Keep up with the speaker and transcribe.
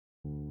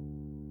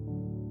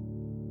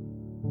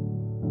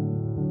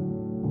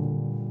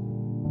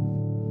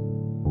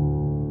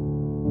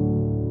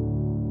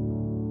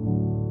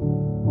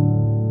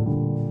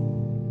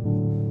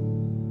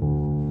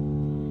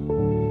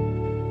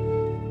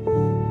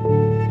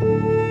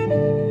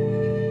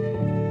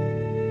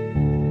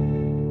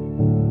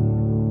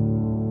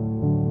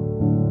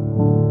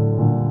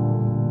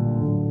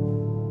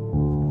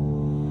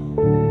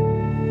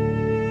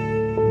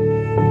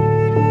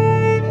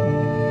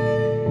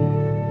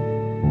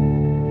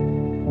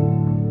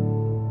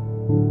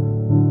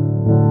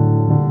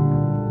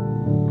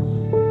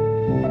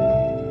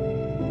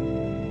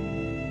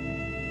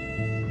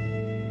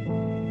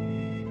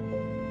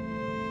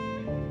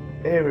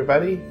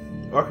everybody.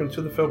 Welcome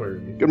to the Film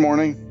Review. Good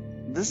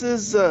morning. This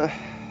is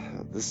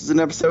an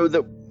episode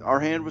that our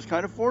hand was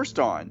kind of forced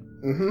on.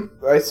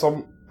 Mm-hmm.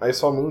 I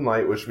saw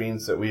Moonlight, which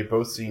means that we have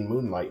both seen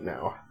Moonlight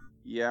now.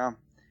 Yeah.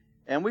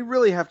 And we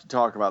really have to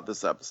talk about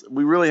this episode.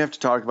 We really have to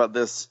talk about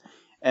this.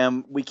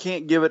 And we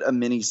can't give it a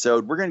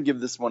mini-sode. We're going to give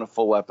this one a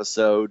full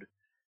episode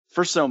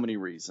for so many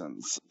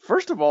reasons.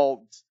 First of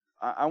all,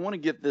 I want to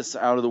get this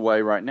out of the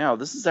way right now.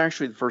 This is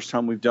actually the first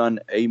time we've done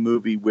a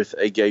movie with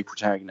a gay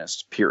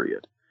protagonist,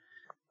 period.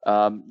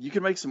 You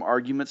can make some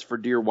arguments for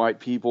Dear White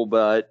People,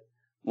 but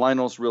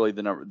Lionel's really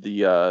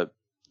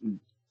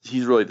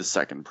he's really the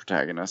second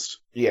protagonist.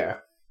 Yeah.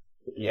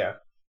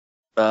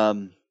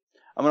 I'm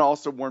going to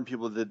also warn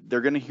people that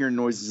they're going to hear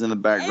noises in the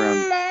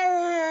background.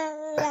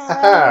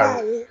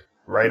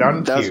 Right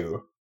on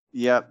cue.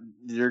 Yeah,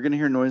 you're going to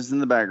hear noises in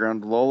the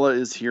background. Lola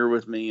is here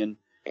with me, and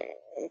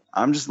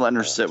I'm just letting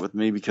her sit with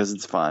me because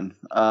it's fun.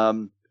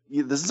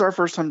 This is our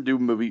first time to do a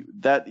movie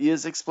that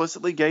is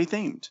explicitly gay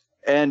themed.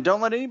 And don't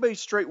let anybody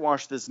straight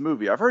wash this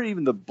movie. I've heard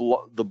even the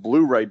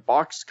Blu-ray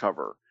box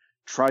cover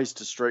tries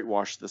to straight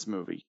wash this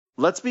movie.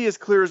 Let's be as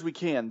clear as we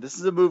can. This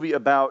is a movie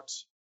about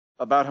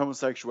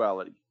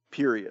homosexuality.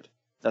 Period.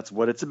 That's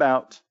what it's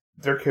about.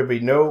 There could be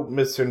no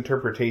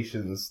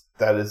misinterpretations.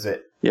 That is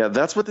it. Yeah,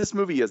 that's what this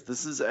movie is.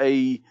 This is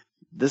a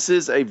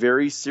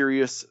very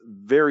serious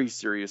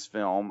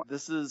film.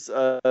 This is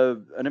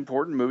an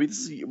important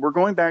movie. We're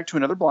going back to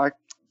another black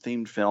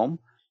themed film.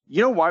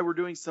 You know why we're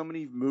doing so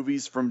many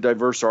movies from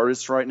diverse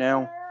artists right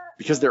now?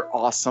 Because they're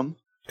awesome.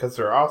 Because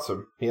they're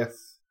awesome,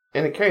 yes.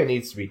 And it kind of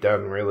needs to be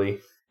done, really.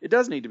 It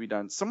does need to be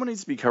done. Someone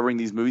needs to be covering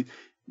these movies.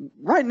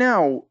 Right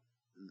now,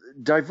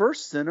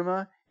 diverse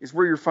cinema is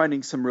where you're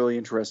finding some really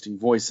interesting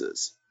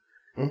voices.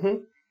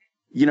 Mm-hmm.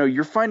 You know,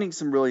 you're finding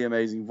some really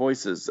amazing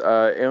voices.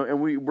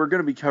 And we're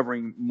going to be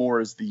covering more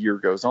as the year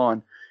goes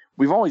on.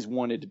 We've always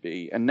wanted to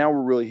be, and now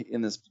we're really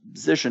in this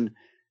position.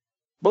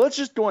 But let's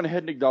just go on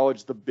ahead and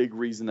acknowledge the big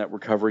reason that we're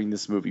covering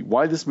this movie,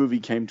 why this movie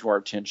came to our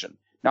attention.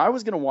 Now, I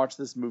was going to watch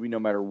this movie no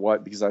matter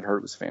what because I'd heard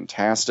it was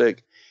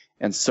fantastic.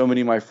 And so many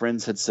of my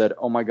friends had said,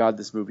 oh my God,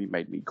 this movie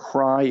made me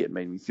cry. It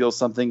made me feel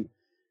something.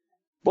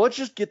 But let's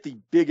just get the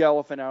big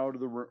elephant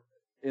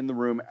in the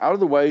room out of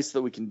the way so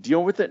that we can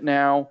deal with it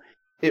now.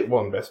 It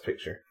won Best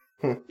Picture.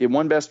 It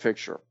won Best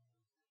Picture.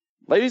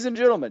 Ladies and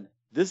gentlemen,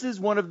 this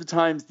is one of the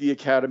times the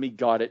Academy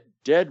got it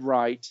dead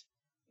right.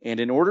 And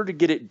in order to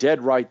get it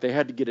dead right, they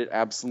had to get it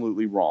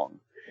absolutely wrong.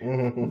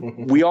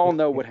 We all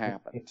know what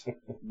happened.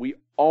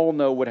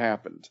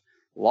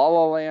 La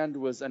La Land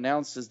was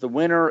announced as the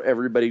winner.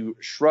 Everybody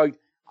shrugged.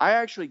 I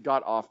actually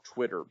got off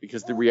Twitter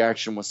because the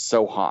reaction was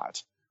so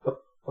hot.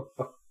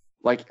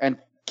 And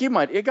keep in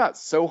mind, it got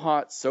so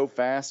hot so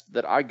fast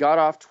that I got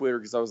off Twitter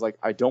because I was like,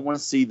 I don't want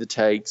to see the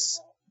takes.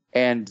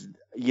 And,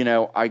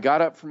 I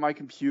got up from my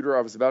computer.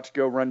 I was about to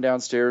go run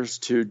downstairs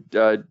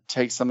to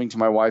take something to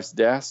my wife's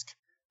desk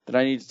that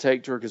I need to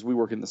take to her because we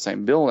work in the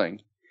same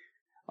building.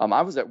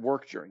 I was at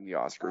work during the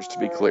Oscars, to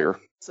be clear.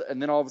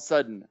 And then all of a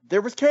sudden,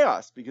 there was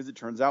chaos because it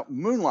turns out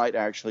Moonlight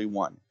actually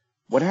won.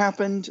 What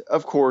happened,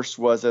 of course,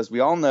 was, as we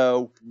all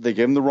know, they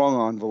gave him the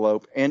wrong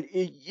envelope. And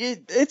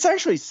it's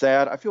actually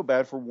sad. I feel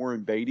bad for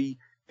Warren Beatty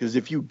because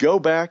if you go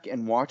back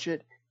and watch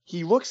it,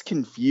 he looks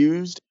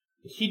confused.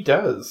 He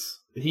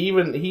does. He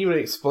even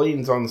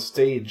explains on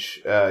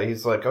stage.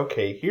 He's like,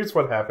 okay, here's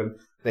what happened.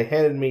 They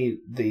handed me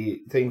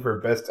the thing for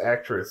Best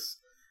Actress.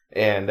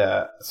 And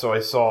so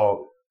I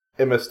saw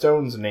Emma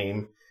Stone's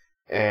name,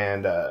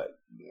 and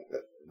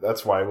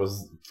that's why I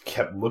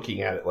kept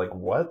looking at it like,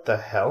 what the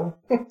hell?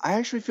 I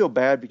actually feel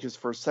bad because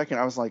for a second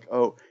I was like,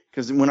 oh,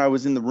 because when I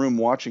was in the room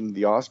watching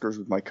the Oscars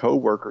with my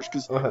coworkers,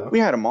 because we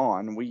had them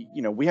on,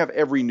 we have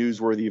every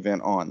newsworthy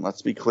event on.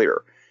 Let's be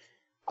clear.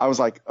 I was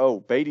like, oh,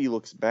 Beatty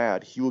looks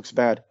bad. He looks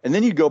bad, and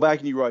then you go back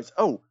and you realize,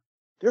 oh,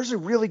 there's a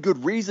really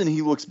good reason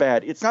he looks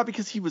bad. It's not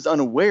because he was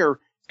unaware;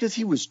 it's because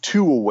he was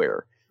too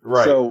aware.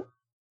 Right. So.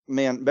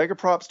 Man, mega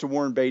props to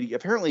Warren Beatty.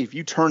 Apparently, if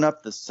you turn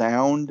up the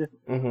sound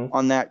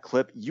on that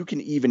clip, you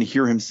can even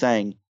hear him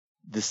saying,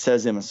 "This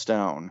says Emma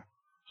Stone."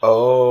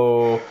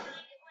 Oh.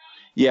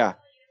 Yeah,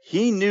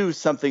 he knew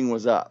something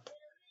was up.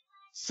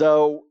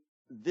 So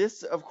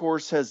this, of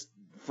course, it's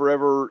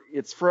forever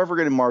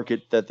going to mark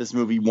it that this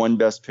movie won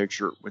Best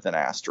Picture with an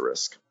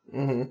asterisk.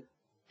 Mm-hmm.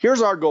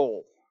 Here's our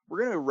goal. We're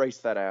going to erase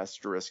that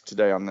asterisk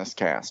today on this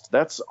cast.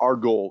 That's our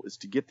goal, is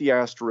to get the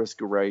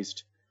asterisk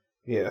erased.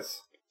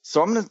 Yes.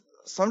 So I'm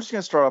just going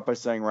to start off by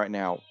saying right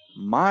now,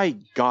 my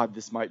God,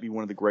 this might be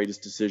one of the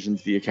greatest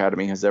decisions the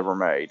Academy has ever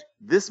made.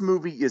 This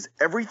movie is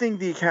everything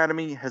the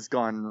Academy has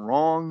gone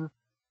wrong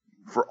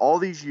for all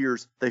these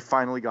years. They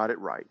finally got it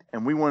right.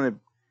 And we want to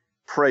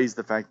praise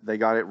the fact that they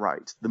got it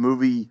right. The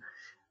movie,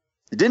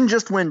 it didn't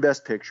just win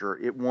Best Picture.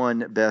 It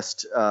won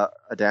Best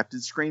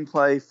Adapted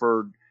Screenplay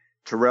for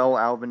Terrell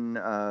Alvin.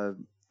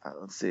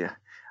 Let's see.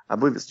 I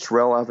believe it's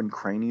Terrell Alvin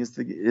Craney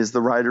is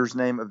the writer's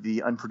name of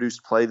the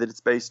unproduced play that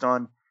it's based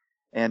on.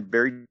 And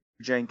Barry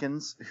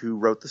Jenkins, who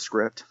wrote the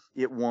script.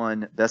 It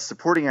won Best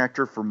Supporting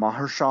Actor for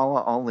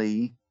Mahershala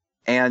Ali.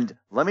 And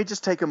let me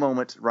just take a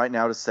moment right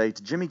now to say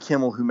to Jimmy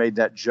Kimmel, who made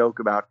that joke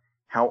about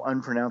how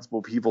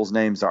unpronounceable people's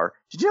names are,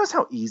 did you notice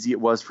how easy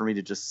it was for me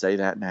to just say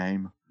that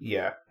name?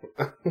 Yeah.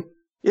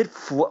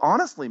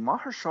 Honestly,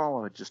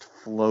 Mahershala just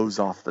flows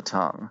off the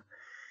tongue.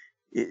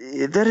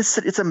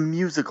 It's a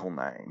musical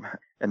name.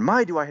 And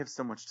my, do I have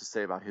so much to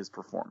say about his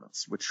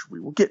performance, which we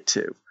will get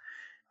to.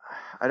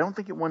 I don't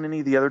think it won any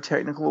of the other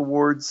technical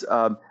awards.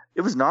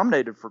 It was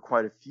nominated for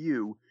quite a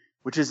few,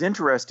 which is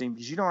interesting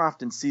because you don't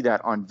often see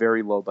that on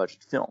very low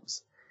budget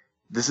films.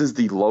 This is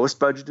the lowest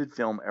budgeted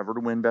film ever to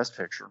win Best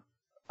Picture,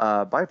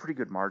 by a pretty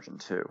good margin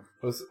too.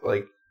 Was it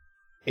like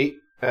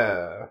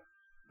 5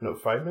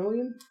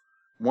 million?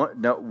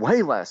 No,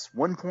 way less,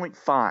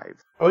 1.5.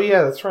 Oh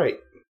yeah, that's right.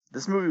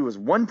 This movie was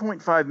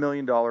 $1.5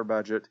 million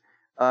budget.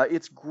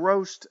 It's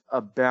grossed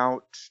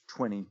about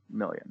 $20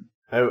 million.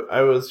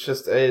 I was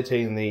just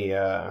editing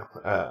the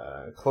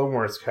Clone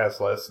Wars cast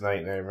last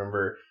night, and I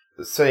remember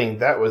saying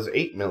that was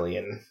 8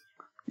 million.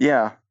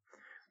 Yeah,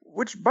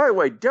 which, by the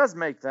way, does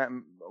make that.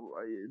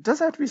 It does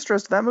have to be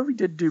stressed. That movie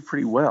did do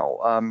pretty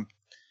well.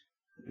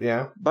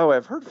 Yeah. By the way,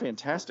 I've heard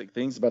fantastic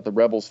things about the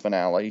Rebels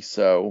finale,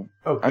 so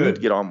I need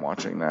to get on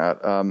watching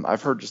that.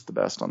 I've heard just the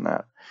best on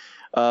that.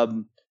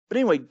 But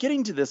anyway,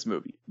 getting to this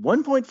movie,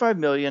 $1.5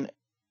 million,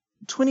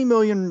 $20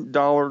 million.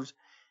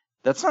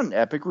 That's not an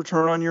epic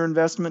return on your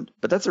investment,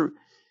 but that's so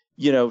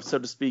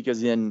to speak,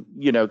 as in,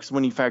 because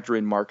when you factor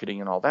in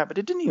marketing and all that, but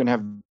it didn't even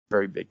have a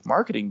very big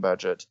marketing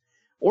budget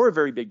or a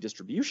very big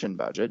distribution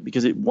budget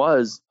because it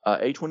was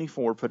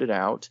A24 put it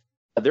out,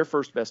 their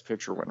first Best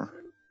Picture winner.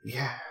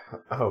 Yeah.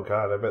 Oh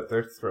God, I bet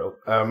they're thrilled.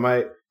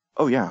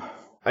 Oh yeah.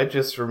 I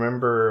just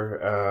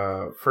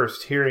remember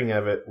first hearing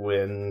of it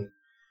when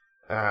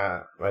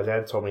my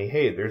dad told me,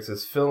 "Hey, there's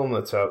this film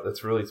that's out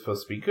that's really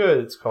supposed to be good.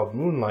 It's called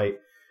Moonlight.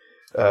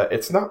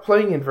 It's not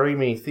playing in very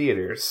many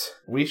theaters.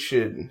 We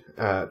should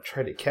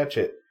try to catch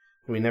it."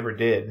 We never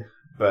did,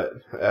 but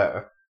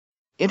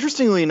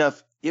interestingly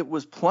enough, it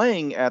was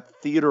playing at the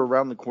theater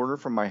around the corner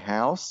from my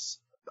house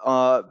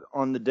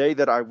on the day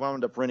that I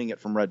wound up renting it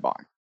from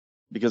Redbox,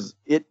 because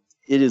it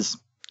is,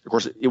 of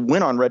course, it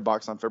went on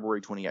Redbox on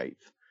February 28th.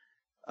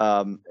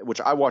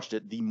 Which I watched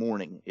it the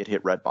morning it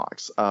hit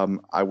Redbox.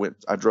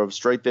 I drove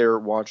straight there,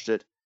 watched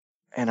it,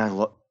 and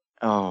I'm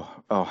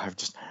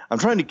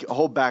trying to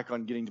hold back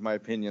on getting to my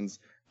opinions,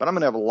 but I'm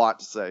going to have a lot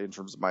to say in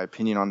terms of my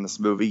opinion on this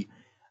movie.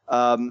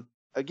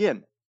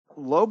 Again,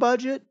 low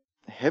budget,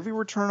 heavy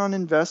return on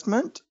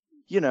investment,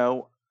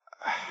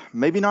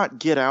 maybe not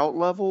Get Out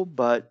level,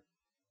 but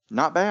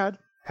not bad.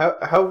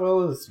 How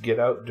well is Get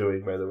Out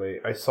doing, by the way?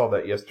 I saw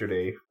that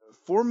yesterday.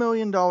 $4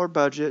 million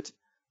budget.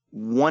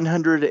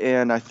 100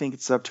 and I think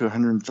it's up to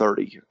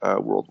 130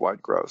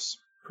 worldwide gross.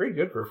 Pretty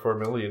good for 4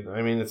 million.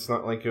 I mean, it's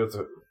not like it was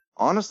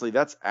honestly,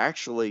 that's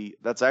actually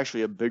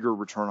a bigger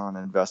return on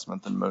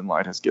investment than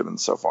Moonlight has given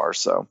so far.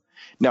 So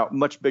now,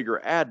 much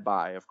bigger ad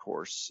buy, of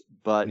course,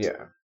 but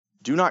yeah.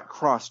 Do not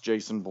cross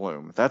Jason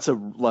Blum. That's a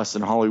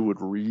lesson Hollywood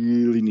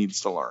really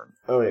needs to learn.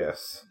 Oh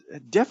yes,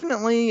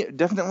 definitely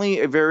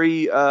a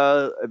very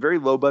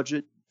low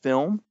budget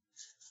film.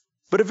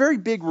 But a very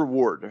big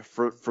reward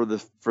for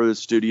the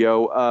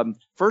studio.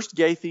 First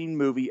gay-themed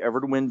movie ever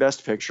to win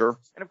Best Picture.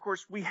 And, of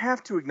course, we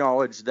have to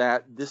acknowledge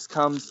that this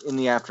comes in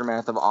the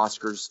aftermath of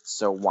Oscars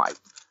So White.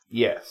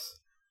 Yes.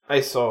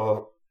 I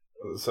saw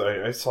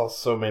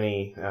so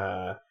many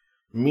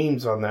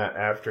memes on that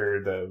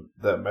after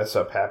the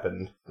mess-up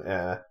happened.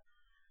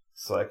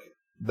 It's like,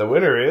 the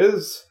winner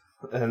is...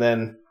 And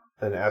then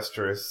an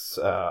asterisk,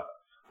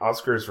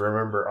 Oscars,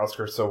 remember,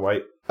 Oscars So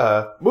White.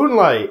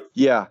 Moonlight!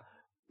 Yeah.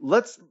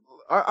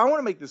 I want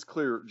to make this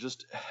clear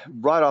just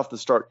right off the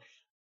start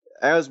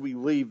as we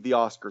leave the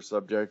Oscar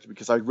subject,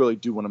 because I really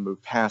do want to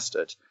move past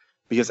it.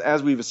 Because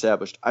as we've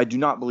established, I do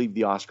not believe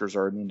the Oscars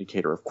are an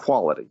indicator of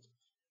quality.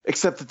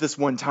 Except that this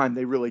one time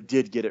they really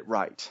did get it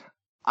right.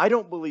 I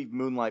don't believe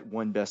Moonlight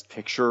won Best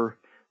Picture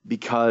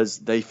because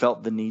they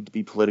felt the need to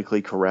be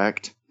politically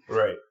correct.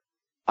 Right.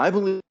 I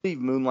believe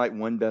Moonlight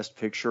won Best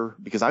Picture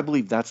because I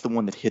believe that's the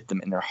one that hit them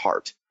in their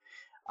heart.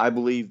 I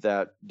believe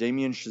that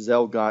Damien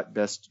Chazelle got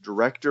Best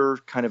Director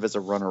kind of as a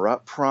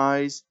runner-up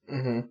prize.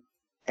 Mm-hmm.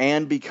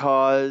 And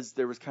because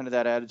there was kind of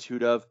that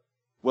attitude of,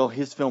 well,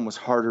 his film was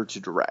harder to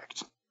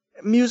direct.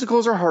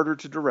 Musicals are harder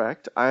to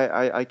direct.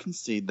 I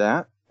concede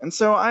that. And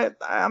so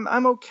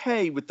I'm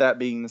okay with that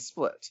being the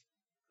split.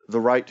 The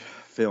right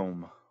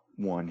film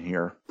won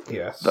here.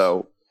 Yes.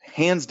 Though,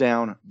 hands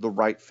down, the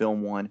right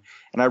film won.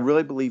 And I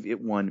really believe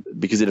it won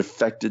because it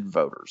affected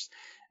voters.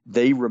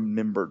 They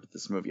remembered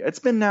this movie. It's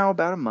been now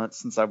about a month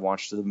since I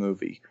watched the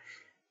movie.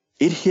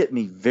 It hit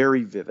me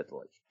very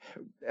vividly.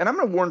 And I'm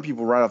going to warn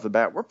people right off the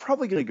bat, we're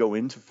probably going to go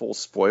into full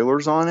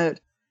spoilers on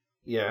it.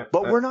 Yeah.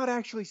 But we're not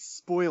actually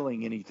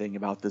spoiling anything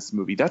about this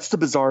movie. That's the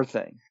bizarre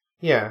thing.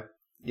 Yeah.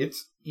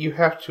 You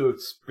have to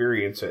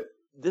experience it.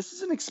 This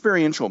is an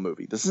experiential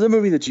movie. This is a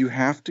movie that you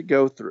have to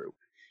go through.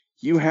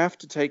 You have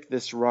to take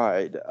this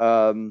ride.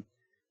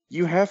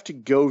 You have to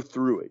go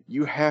through it.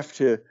 You have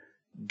to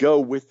go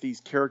with these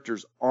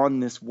characters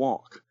on this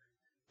walk,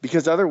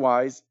 because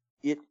otherwise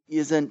it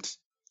isn't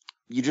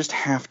You just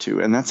have to,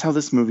 and that's how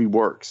this movie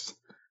works.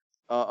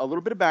 A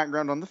little bit of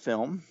background on the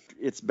film.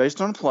 It's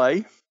based on a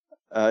play.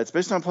 It's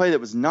based on a play that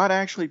was not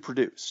actually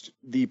produced.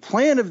 The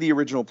plan of the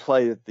original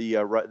play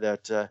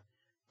that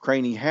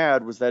Craney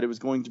had was that it was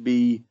going to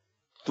be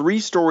 3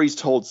 stories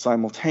told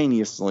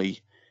simultaneously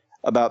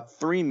about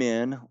 3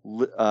 men,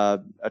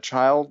 a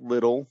child,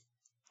 Little,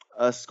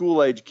 a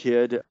school-age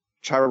kid,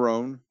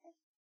 Chiron,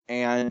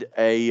 and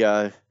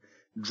a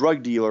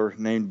drug dealer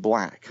named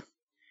Black.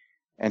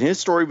 And his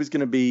story was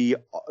going to be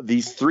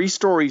these 3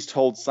 stories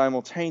told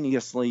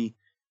simultaneously,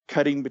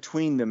 cutting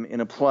between them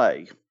in a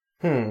play.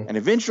 And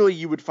eventually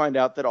you would find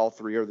out that all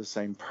 3 are the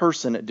same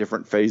person at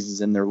different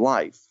phases in their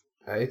life.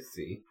 I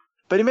see.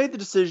 But he made the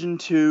decision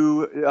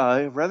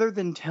to, rather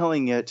than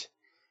telling it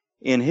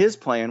in his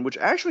plan, which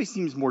actually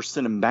seems more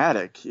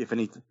cinematic, if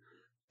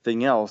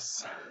anything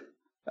else,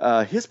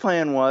 his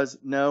plan was,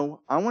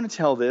 no, I want to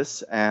tell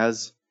this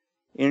as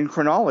in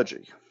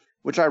chronology,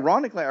 which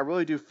ironically I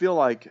really do feel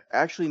like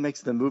actually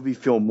makes the movie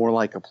feel more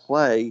like a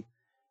play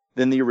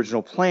than the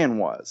original plan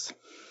was.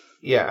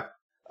 Yeah.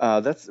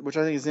 Which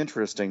I think is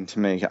interesting to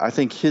me. I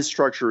think his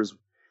structure is,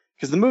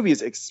 because the movie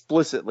is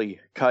explicitly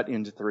cut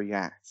into 3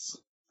 acts.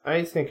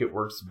 I think it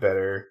works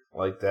better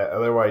like that.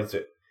 Otherwise,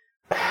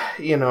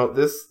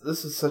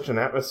 this is such an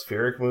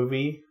atmospheric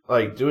movie.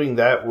 Like, doing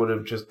that would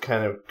have just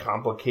kind of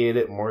complicated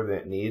it more than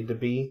it needed to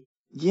be.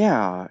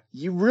 Yeah,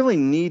 you really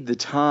need the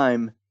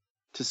time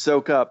to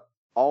soak up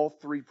all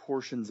 3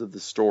 portions of the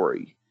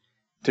story,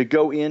 to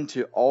go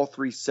into all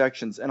 3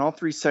 sections, and all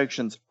 3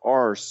 sections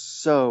are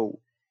so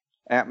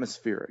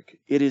atmospheric.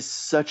 It is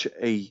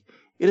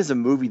a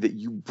movie that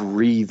you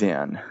breathe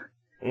in.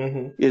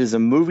 Mm-hmm. It is a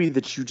movie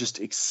that you just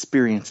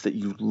experience, that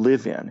you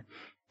live in.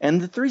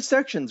 And the 3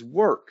 sections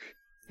work.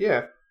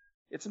 Yeah.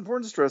 It's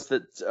important to stress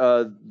that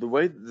the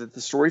way that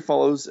the story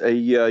follows a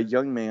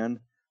young man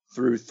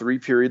through 3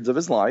 periods of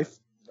his life.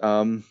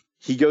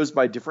 He goes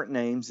by different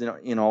names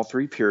in all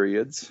 3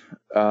 periods.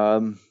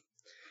 And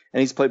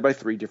he's played by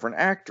 3 different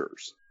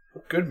actors.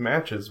 Good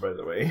matches, by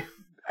the way.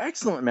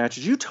 Excellent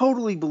matches. You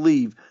totally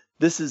believe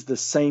this is the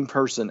same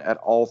person at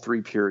all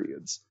 3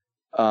 periods.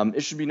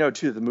 It should be noted,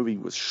 too, that the movie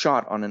was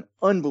shot on an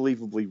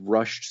unbelievably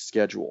rushed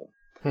schedule.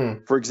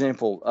 For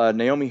example,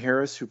 Naomi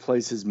Harris, who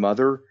plays his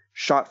mother,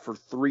 shot for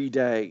 3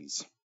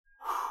 days.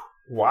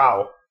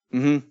 Wow.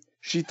 Mm-hmm.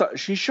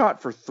 She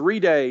shot for 3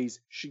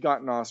 days. She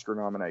got an Oscar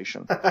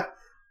nomination.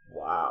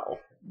 Wow.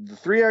 The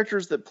 3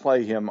 actors that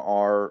play him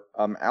are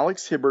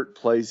Alex Hibbert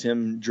plays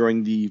him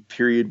during the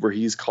period where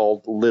he's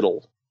called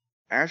Little.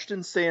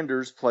 Ashton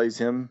Sanders plays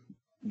him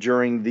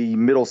during the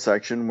middle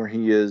section where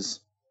he is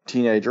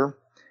teenager.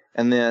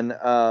 And then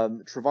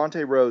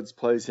Trevante Rhodes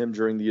plays him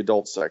during the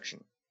adult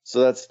section. So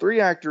that's 3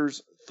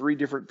 actors, 3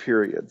 different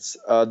periods.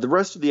 The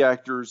rest of the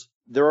actors,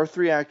 there are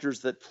 3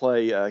 actors that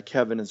play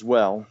Kevin as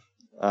well,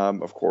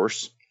 of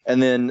course.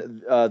 And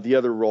then the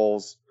other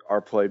roles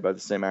are played by the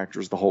same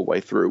actors the whole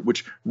way through,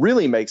 which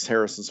really makes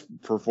Harrison's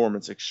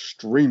performance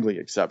extremely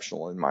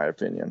exceptional, in my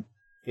opinion.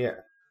 Yeah.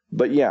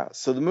 But yeah,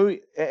 so the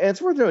movie, and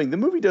it's worth noting, the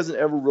movie doesn't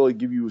ever really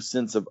give you a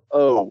sense of,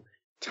 oh,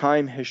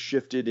 time has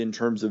shifted in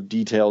terms of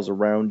details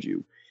around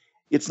you.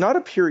 It's not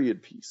a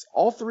period piece.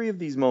 All 3 of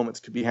these moments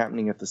could be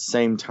happening at the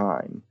same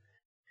time,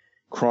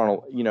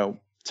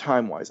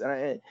 time-wise.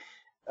 And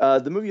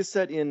the movie is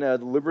set in the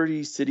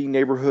Liberty City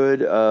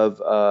neighborhood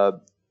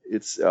of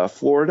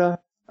Florida.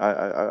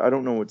 I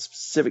don't know what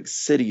specific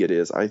city it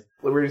is.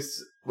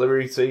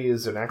 Liberty City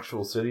is an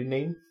actual city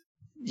name?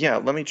 Yeah,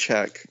 let me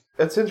check.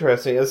 That's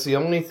interesting. It's the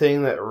only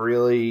thing that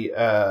really,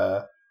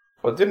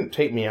 it didn't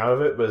take me out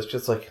of it, but it's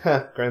just like,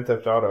 Grand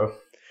Theft Auto.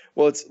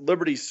 Well, it's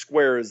Liberty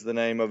Square is the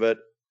name of it.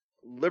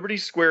 Liberty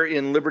Square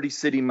in Liberty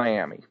City,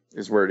 Miami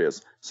is where it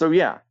is. So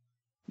yeah.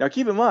 Now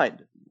keep in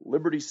mind,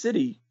 Liberty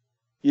City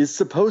is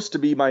supposed to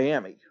be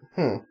Miami.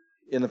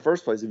 In the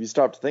first place, if you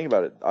stop to think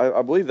about it.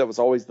 I believe that was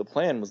always the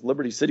plan, was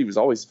Liberty City was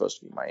always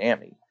supposed to be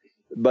Miami.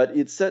 But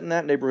it's set in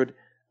that neighborhood.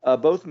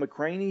 Both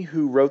McCraney,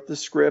 who wrote the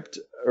script,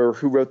 or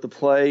who wrote the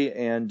play,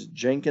 and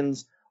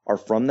Jenkins are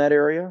from that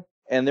area.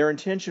 And their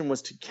intention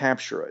was to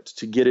capture it,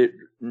 to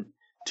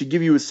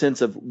give you a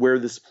sense of where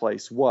this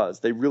place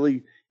was.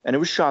 And it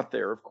was shot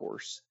there, of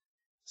course.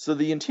 So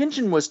the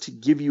intention was to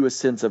give you a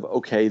sense of,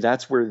 okay,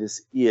 that's where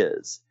this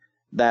is,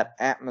 that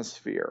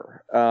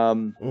atmosphere.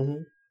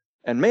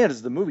 And man,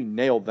 does the movie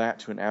nailed that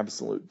to an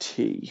absolute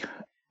T.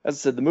 As I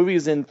said, the movie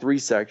is in 3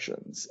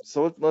 sections.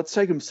 So let's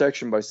take them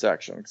section by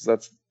section, because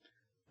that's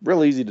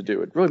real easy to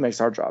do. It really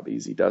makes our job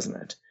easy,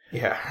 doesn't it?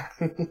 Yeah.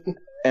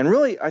 And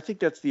really, I think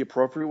that's the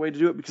appropriate way to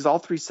do it, because all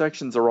 3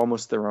 sections are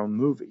almost their own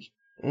movie.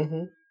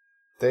 Mm-hmm.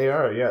 They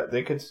are, yeah.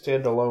 They could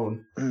stand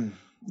alone.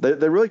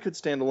 They really could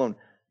stand alone.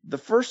 The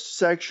first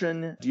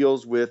section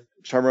deals with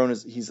Chiron.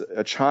 He's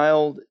a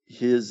child.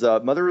 His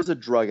mother is a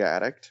drug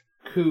addict.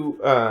 Who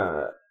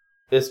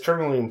is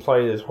strongly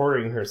implied as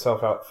hoarding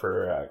herself out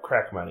for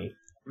crack money.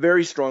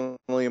 Very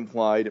strongly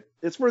implied.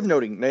 It's worth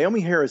noting,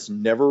 Naomi Harris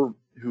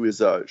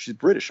she's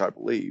British, I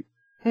believe.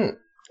 Well,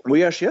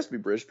 yeah, she has to be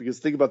British, because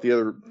think about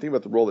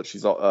the role that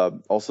she's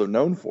also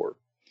known for.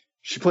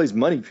 She plays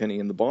Moneypenny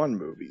in the Bond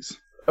movies.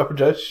 Oh,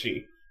 does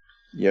she?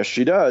 Yes,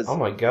 she does. Oh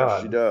my god.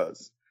 Yes, she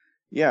does.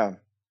 Yeah.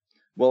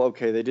 Well,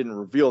 okay, they didn't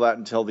reveal that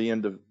until the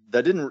end of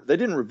they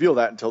didn't reveal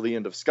that until the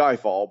end of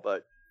Skyfall,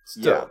 but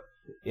Still,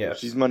 yes.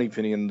 She's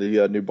Moneypenny in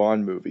the new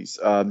Bond movies.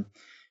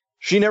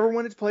 She never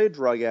wanted to play a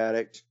drug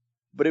addict,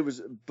 but it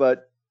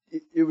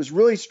was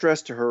really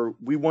stressed to her.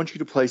 We want you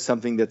to play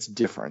something that's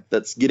different,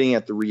 that's getting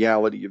at the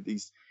reality of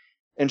these.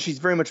 And she's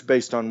very much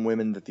based on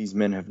women that these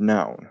men have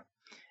known.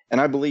 And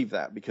I believe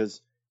that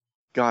because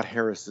God,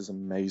 Harris is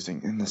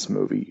amazing in this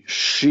movie.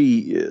 She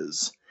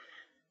is.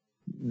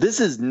 This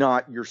is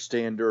not your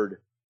standard,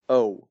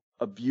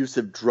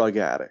 abusive drug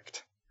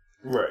addict.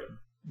 Right.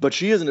 But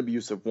she is an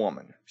abusive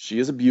woman. She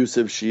is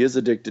abusive. She is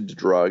addicted to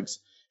drugs.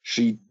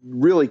 She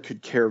really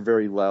could care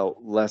very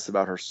less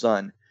about her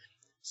son.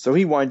 So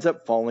he winds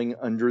up falling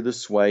under the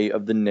sway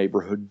of the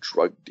neighborhood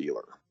drug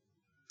dealer.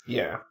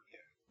 Yeah.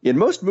 In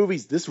most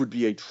movies, this would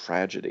be a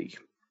tragedy.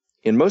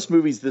 In most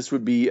movies, this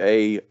would be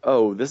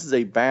this is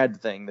a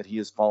bad thing that he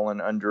has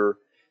fallen under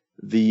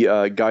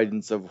the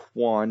guidance of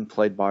Juan,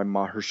 played by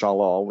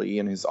Mahershala Ali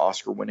in his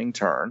Oscar-winning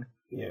turn.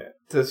 Yeah.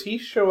 Does he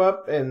show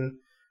up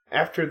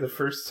after the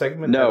first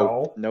segment at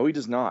all? No, he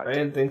does not. I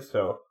didn't think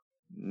so.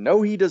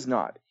 No, he does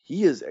not.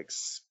 He is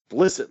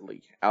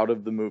explicitly out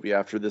of the movie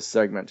after this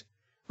segment.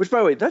 Which, by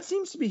the way, that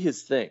seems to be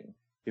his thing.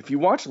 If you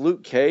watch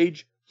Luke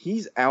Cage,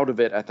 he's out of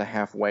it at the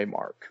halfway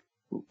mark.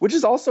 Which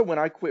is also when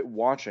I quit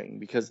watching,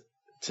 because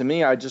to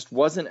me, I just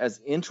wasn't as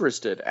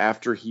interested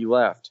after he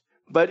left.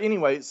 But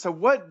anyway, so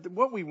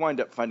what we wind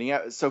up finding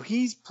out, so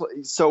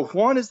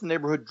Juan is the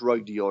neighborhood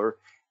drug dealer.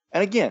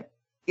 And again,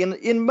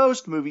 in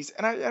most movies,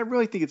 and I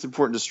really think it's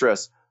important to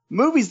stress,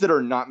 movies that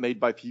are not made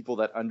by people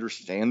that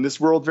understand this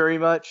world very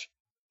much,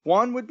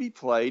 Juan would be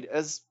played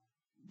as,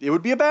 it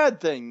would be a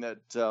bad thing that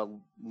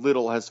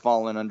Little has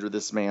fallen under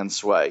this man's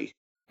sway.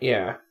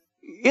 Yeah.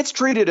 It's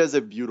treated as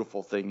a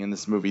beautiful thing in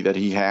this movie that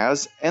he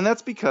has, and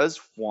that's because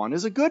Juan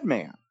is a good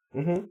man.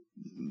 Mm-hmm.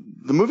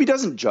 The movie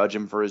doesn't judge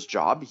him for his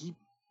job.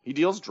 He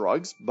deals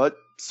drugs, but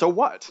so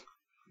what?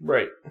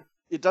 Right.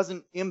 It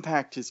doesn't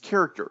impact his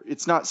character.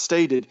 It's not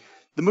stated.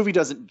 The movie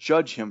doesn't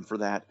judge him for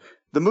that.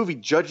 The movie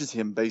judges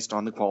him based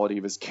on the quality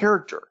of his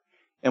character.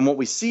 And what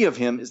we see of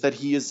him is that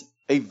he is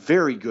a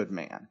very good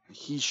man.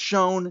 He's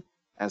shown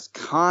as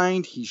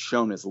kind. He's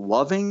shown as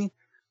loving.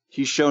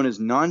 He's shown as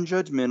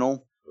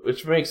non-judgmental.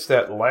 Which makes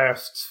that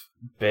last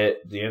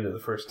bit, the end of the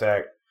first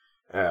act,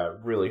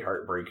 really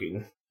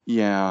heartbreaking.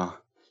 Yeah.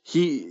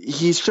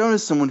 He's shown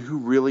as someone who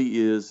really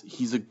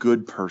he's a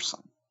good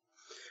person.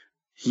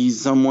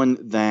 He's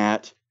someone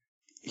that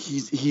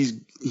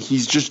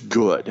he's just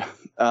good.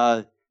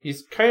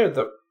 He's kind of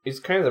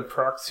the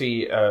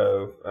proxy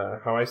of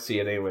how I see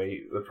it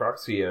anyway, the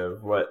proxy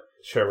of what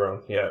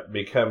Chevron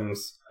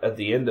becomes at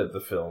the end of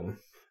the film.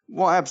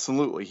 Well,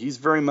 absolutely. He's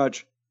very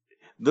much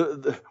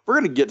we're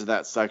going to get to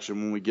that section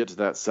when we get to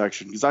that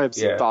section, because I have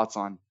some thoughts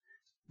on,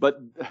 but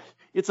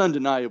it's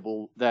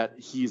undeniable that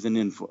he's an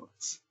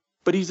influence.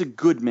 But he's a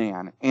good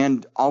man,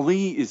 and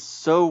Ali is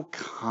so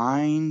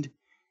kind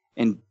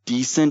and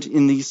decent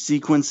in these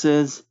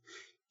sequences.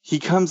 He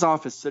comes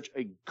off as such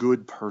a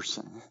good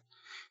person,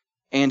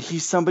 and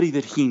he's somebody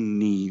that he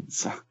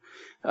needs.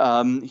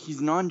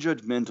 He's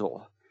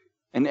non-judgmental,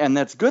 and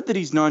that's good that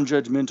he's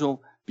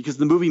non-judgmental, because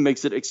the movie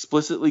makes it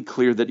explicitly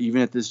clear that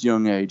even at this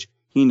young age,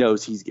 he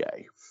knows he's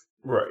gay.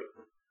 Right.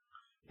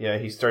 Yeah,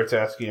 he starts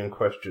asking him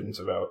questions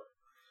about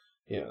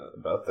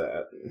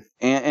that.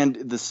 And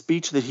the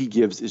speech that he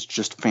gives is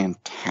just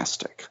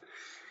fantastic.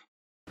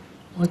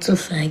 What's a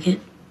faggot?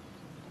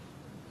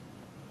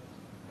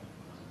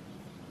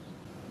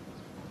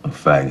 A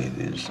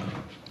faggot is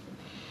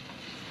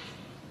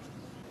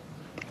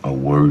a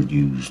word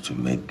used to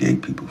make gay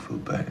people feel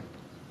bad.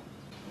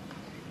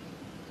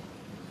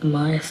 Am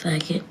I a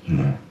faggot?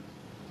 No.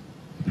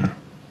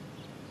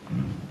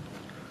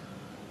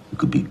 You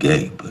could be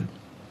gay, but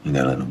you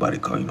never let nobody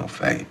call you no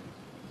faggot.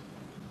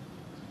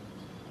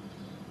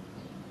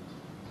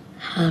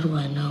 How do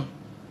I know?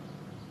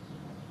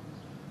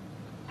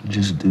 You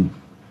just do.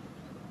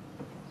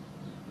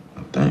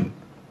 I think.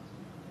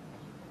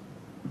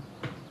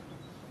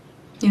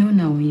 You'll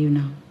know when you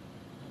know.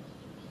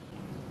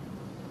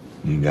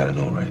 You ain't gotta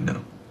know right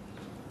now.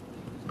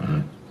 All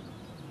right?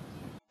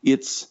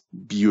 It's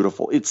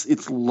beautiful.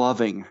 It's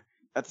loving.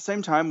 At the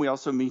same time, we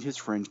also meet his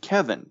friend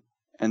Kevin,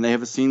 and they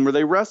have a scene where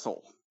they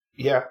wrestle.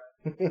 Yeah.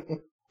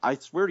 I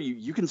swear to you,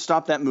 you can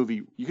stop that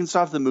movie. You can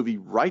stop the movie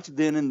right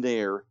then and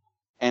there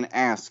and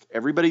ask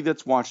everybody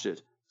that's watched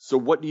it, so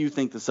what do you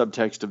think the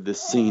subtext of this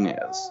scene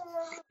is?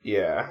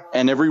 Yeah.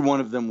 And every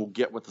one of them will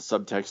get what the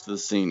subtext of the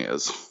scene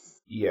is.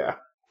 Yeah.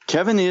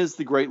 Kevin is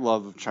the great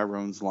love of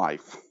Chirone's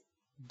life,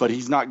 but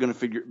he's not going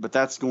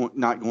to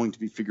not going to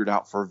be figured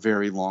out for a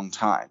very long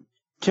time.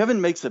 Kevin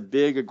makes a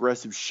big,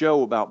 aggressive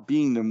show about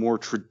being the more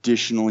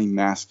traditionally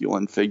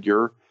masculine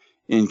figure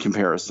in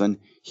comparison.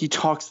 He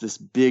talks this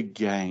big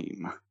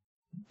game.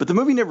 But the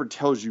movie never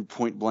tells you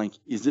point blank,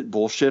 is it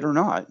bullshit or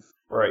not?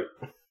 Right.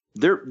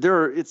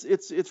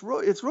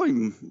 It's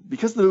really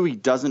because the movie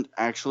doesn't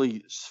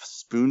actually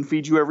spoon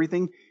feed you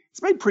everything.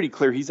 It's made pretty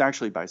clear he's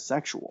actually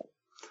bisexual,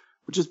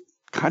 which is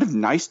kind of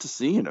nice to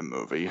see in a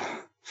movie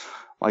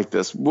like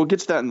this. We'll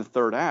get to that in the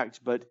third act,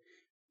 but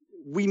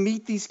we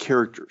meet these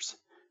characters.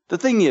 The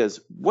thing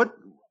is, what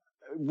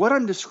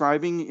I'm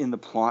describing in the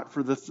plot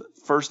for the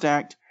first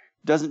act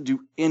doesn't do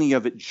any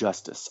of it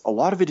justice. A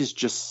lot of it is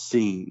just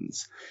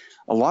scenes.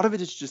 A lot of it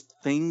is just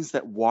things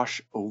that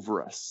wash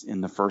over us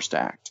in the first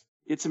act.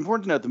 It's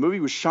important to note the movie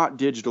was shot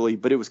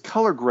digitally, but it was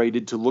color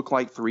graded to look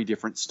like 3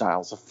 different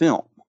styles of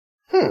film.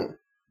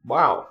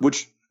 Wow.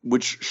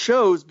 Which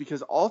shows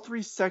because all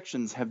 3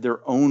 sections have their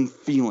own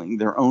feeling,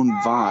 their own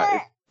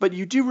vibe. But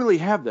you do really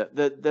have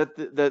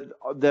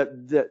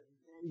that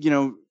you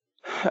know,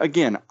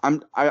 again,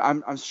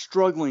 I'm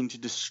struggling to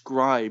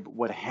describe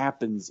what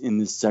happens in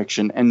this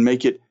section and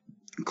make it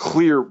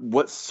clear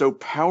what's so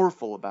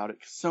powerful about it.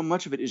 So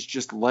much of it is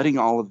just letting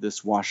all of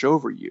this wash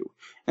over you,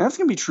 and that's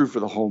going to be true for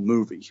the whole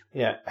movie.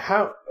 Yeah.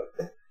 How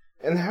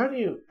do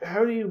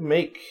you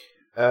make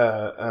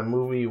a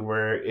movie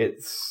where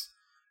it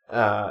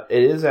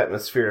is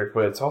atmospheric,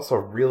 but it's also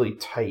really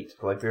tight?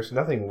 Like there's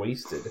nothing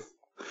wasted.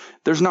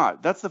 There's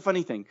not. That's the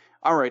funny thing.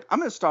 All right, I'm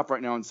going to stop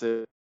right now and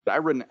say I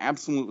read an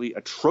absolutely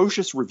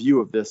atrocious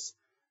review of this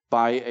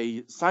by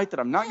a site that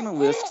I'm not going to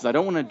list because I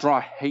don't want to draw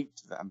hate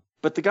to them.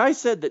 But the guy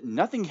said that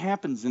nothing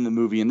happens in the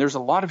movie, and there's a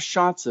lot of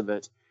shots of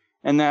it,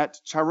 and that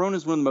Chiron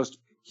is one of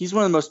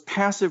the most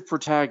passive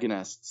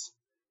protagonists.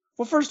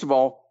 Well, first of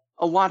all,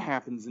 a lot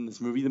happens in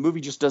this movie. The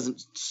movie just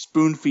doesn't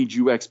spoon feed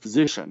you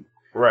exposition.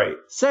 Right.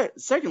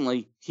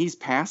 Secondly, he's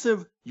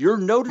passive. You're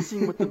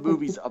noticing what the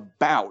movie's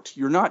about.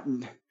 You're not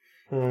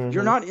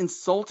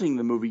insulting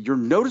the movie. You're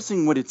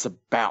noticing what it's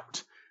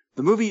about.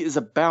 The movie is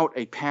about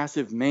a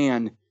passive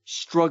man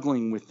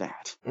struggling with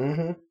that.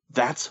 Mm-hmm.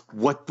 That's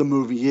what the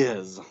movie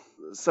is.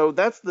 So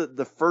that's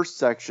the first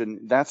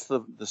section. That's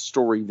the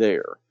story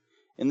there.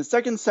 In the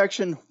second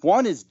section,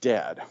 Juan is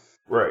dead.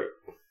 Right.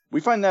 We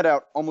find that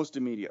out almost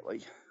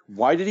immediately.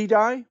 Why did he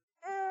die?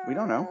 We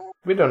don't know.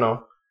 We don't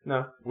know.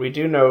 No. We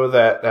do know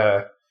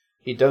that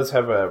he does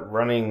have a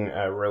running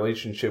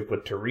relationship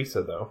with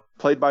Teresa, though.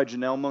 Played by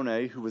Janelle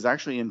Monáe, who was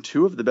actually in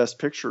 2 of the Best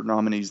Picture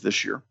nominees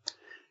this year.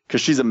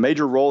 Because she's a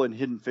major role in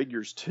Hidden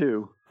Figures,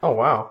 too. Oh,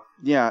 wow.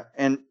 Yeah,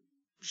 and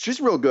she's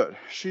real good.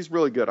 She's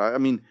really good. I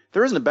mean,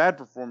 there isn't a bad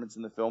performance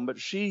in the film, but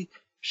she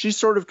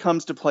sort of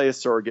comes to play a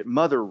surrogate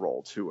mother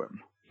role to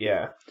him.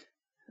 Yeah.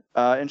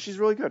 And she's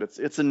really good.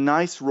 It's a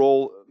nice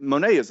role.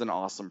 Monet is an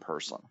awesome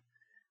person.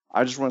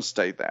 I just want to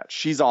state that.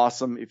 She's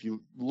awesome. If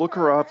you look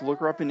her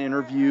up in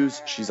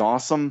interviews, she's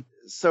awesome.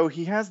 So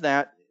he has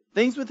that.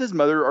 Things with his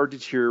mother are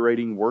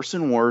deteriorating worse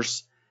and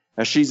worse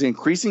as she's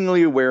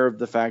increasingly aware of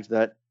the fact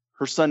that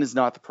her son is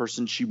not the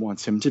person she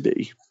wants him to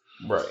be.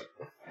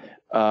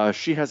 Right.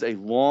 She has a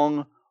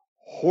long,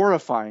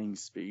 horrifying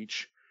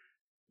speech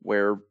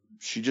where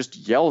she just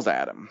yells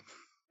at him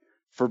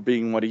for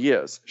being what he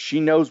is. She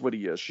knows what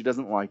he is. She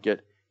doesn't like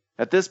it.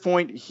 At this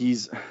point,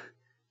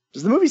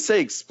 does the movie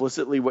say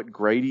explicitly what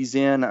grade he's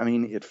in? I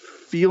mean, it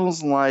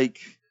feels like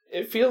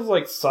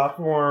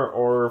sophomore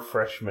or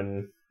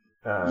freshman.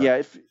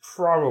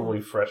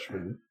 Probably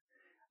freshman.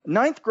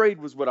 9th grade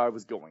was what I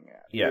was going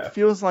at. Yeah. It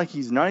feels like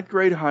he's 9th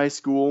grade high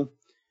school.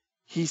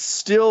 He's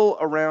still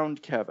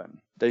around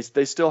Kevin.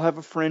 They still have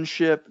a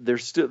friendship.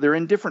 They're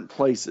in different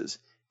places.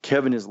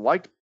 Kevin is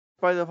liked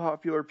by the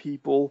popular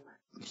people.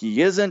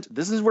 He isn't.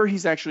 This is where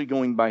he's actually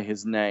going by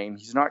his name.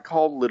 He's not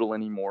called Little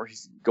anymore.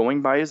 He's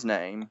going by his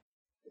name.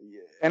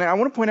 And I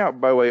want to point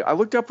out, by the way, I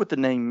looked up what the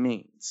name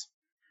means.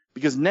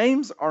 Because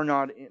names are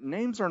not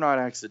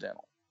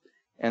accidental.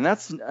 And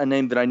that's a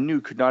name that I knew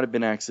could not have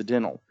been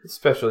accidental.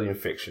 Especially in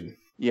fiction.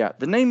 Yeah,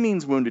 the name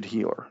means wounded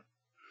healer.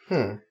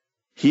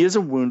 He is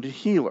a wounded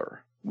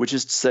healer, which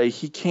is to say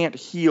he can't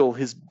heal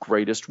his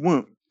greatest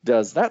wound.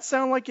 Does that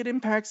sound like it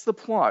impacts the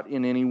plot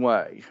in any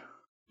way?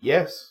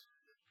 Yes.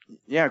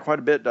 Yeah, quite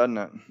a bit, doesn't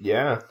it?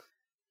 Yeah.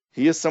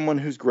 He is someone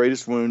whose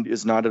greatest wound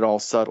is not at all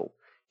subtle.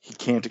 He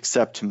can't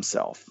accept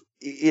himself.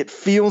 It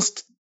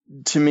feels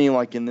to me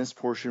like in this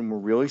portion we're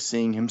really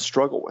seeing him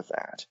struggle with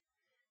that.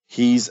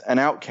 He's an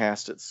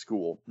outcast at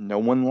school. No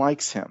one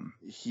likes him.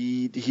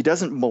 He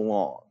doesn't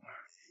belong.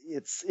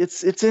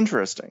 It's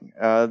interesting.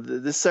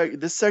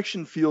 This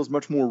section feels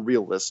much more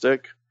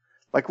realistic.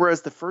 Like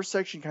whereas the first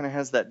section kind of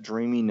has that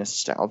dreamy,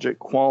 nostalgic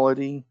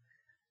quality,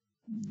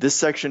 this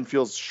section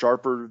feels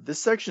sharper. This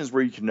section is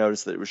where you can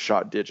notice that it was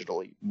shot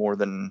digitally more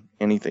than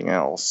anything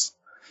else.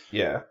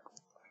 Yeah.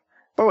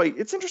 By the way,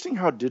 it's interesting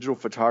how digital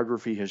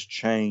photography has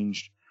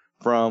changed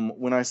from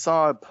when I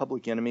saw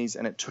Public Enemies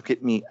and it took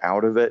me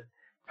out of it,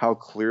 how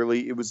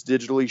clearly it was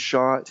digitally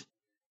shot,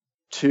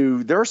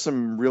 to there are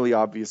some really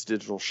obvious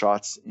digital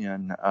shots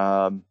in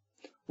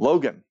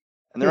Logan,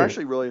 and they're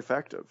actually really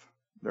effective.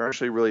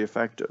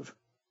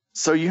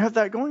 So you have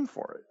that going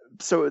for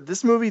it. So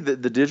this movie, the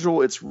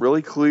digital, it's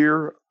really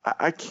clear.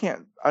 I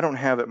don't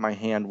have at my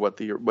hand what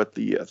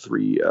the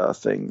three.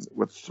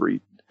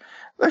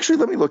 Actually,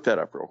 let me look that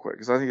up real quick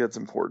because I think that's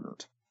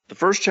important. The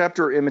first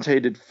chapter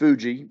imitated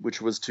Fuji,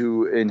 which was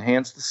to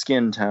enhance the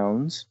skin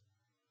tones.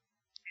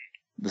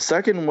 The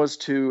second was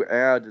to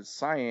add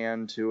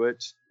cyan to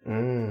it.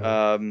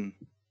 And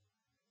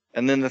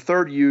then the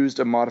third used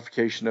a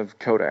modification of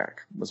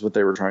Kodak, was what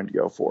they were trying to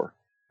go for.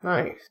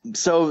 Nice.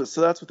 So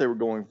that's what they were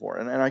going for.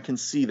 And I can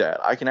see that.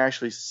 I can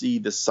actually see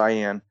the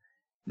cyan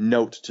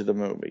note to the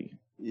movie.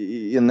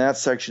 In that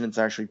section, it's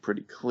actually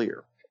pretty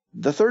clear.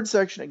 The third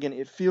section, again,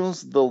 it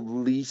feels the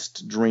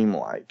least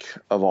dreamlike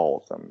of all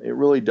of them. It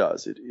really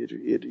does.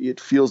 It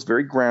feels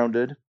very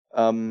grounded.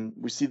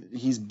 We see that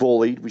he's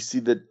bullied. We see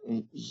that,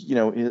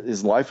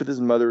 his life with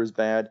his mother is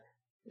bad.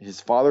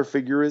 His father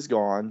figure is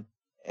gone.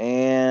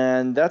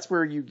 And that's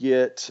where you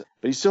get,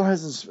 but he still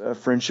has his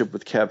friendship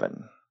with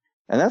Kevin.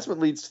 And that's what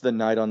leads to the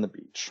night on the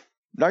beach.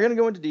 I'm not going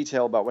to go into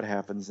detail about what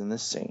happens in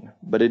this scene,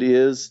 but it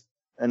is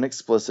an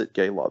explicit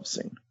gay love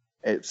scene.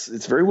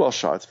 It's very well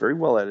shot. It's very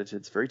well edited.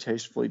 It's very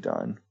tastefully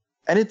done.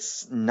 And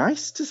it's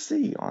nice to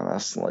see,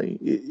 honestly.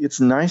 It's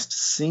nice to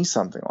see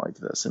something like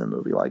this in a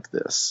movie like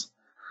this.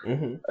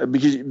 Mm-hmm.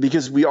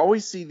 Because we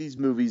always see these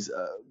movies,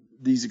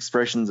 these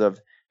expressions of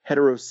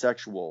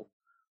heterosexual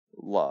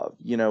love,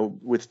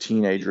 with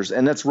teenagers.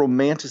 And that's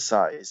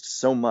romanticized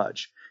so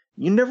much.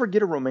 You never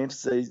get a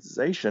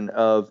romanticization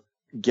of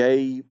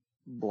gay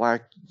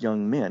black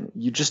young men.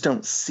 You just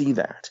don't see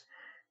that.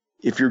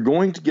 If you're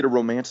going to get a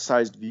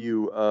romanticized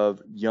view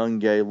of young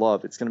gay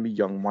love, it's going to be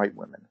young white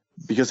women.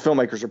 Because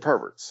filmmakers are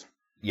perverts.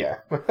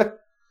 Yeah.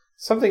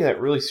 Something that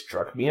really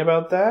struck me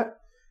about that,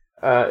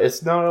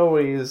 it's not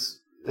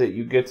always that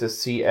you get to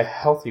see a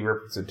healthy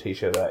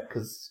representation of that.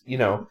 Because,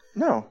 No.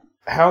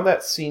 how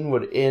that scene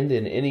would end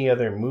in any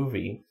other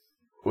movie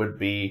would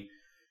be,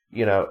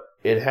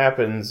 it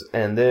happens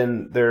and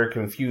then there are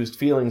confused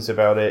feelings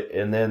about it.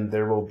 And then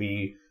there will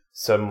be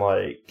some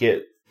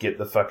get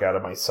the fuck out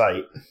of my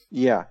sight.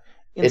 Yeah.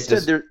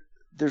 Instead,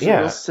 there's a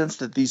real sense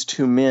that these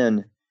two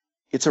men,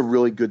 it's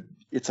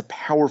a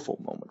powerful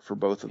moment for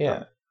both of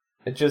them.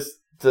 It just,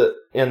 in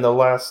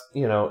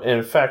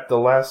fact, the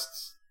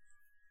last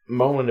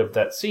moment of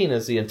that scene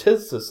is the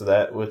antithesis of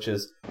that, which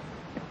is,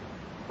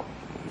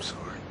 I'm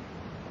sorry.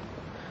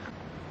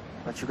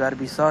 What you gotta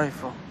be sorry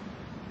for?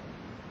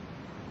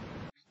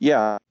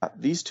 Yeah,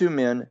 these two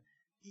men,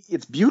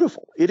 it's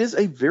beautiful. It is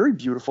a very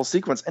beautiful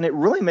sequence, and it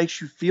really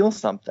makes you feel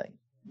something.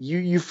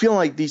 You feel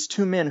like these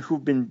two men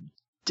who've been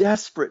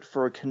desperate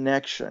for a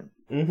connection,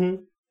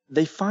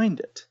 they find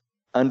it.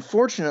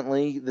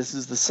 Unfortunately, this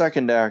is the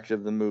second act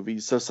of the movie,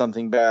 so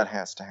something bad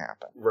has to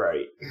happen.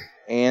 Right.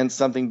 And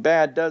something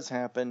bad does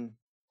happen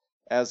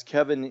as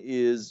Kevin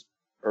is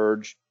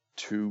urged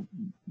to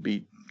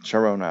beat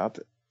Sharon up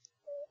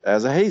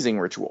as a hazing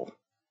ritual.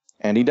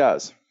 And he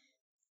does.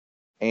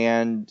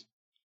 And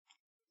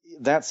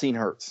that scene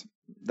hurts.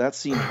 That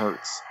scene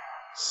hurts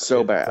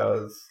so bad.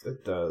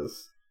 It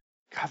does.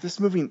 God, this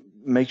movie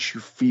makes you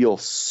feel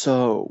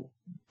so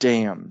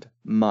damned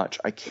much.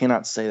 I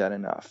cannot say that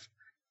enough.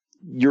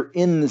 You're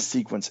in the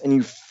sequence and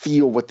you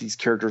feel what these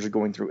characters are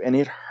going through, and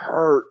it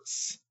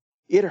hurts.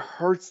 It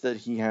hurts that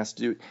he has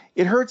to do it.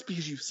 It hurts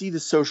because you see the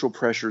social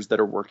pressures that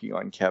are working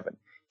on Kevin.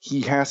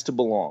 He has to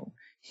belong.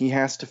 He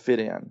has to fit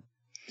in.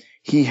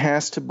 He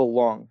has to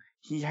belong.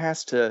 He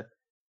has to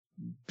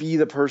be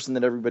the person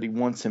that everybody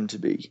wants him to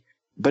be.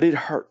 But it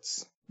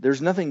hurts.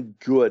 There's nothing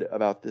good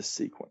about this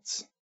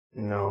sequence.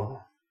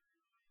 No,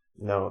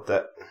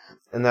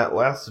 that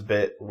last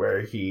bit where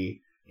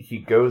he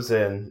goes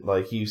in,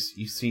 you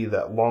see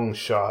that long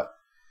shot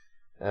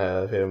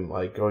of him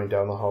going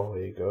down the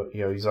hallway.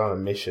 He's on a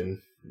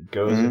mission.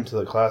 Goes into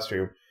the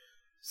classroom,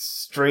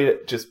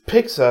 just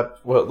picks up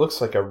what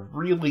looks like a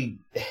really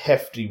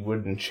hefty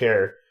wooden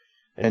chair,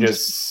 and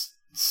just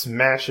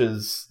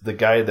smashes the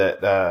guy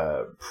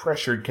that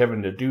pressured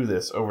Kevin to do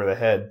this over the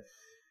head.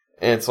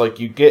 And it's like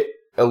you get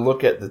a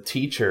look at the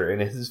teacher, and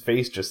his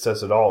face just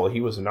says it all. He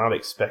was not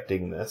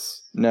expecting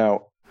this.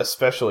 No.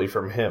 Especially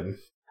from him.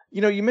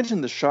 You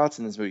mentioned the shots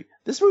in this movie.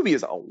 This movie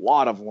is a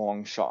lot of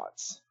long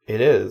shots. It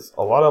is.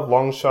 A lot of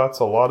long shots,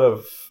 a lot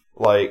of,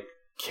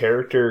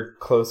 character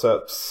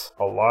close-ups,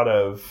 a lot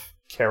of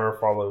camera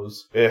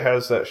follows. It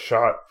has that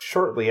shot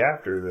shortly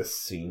after this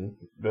scene,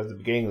 at the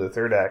beginning of the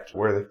third act,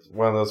 where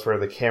one of those where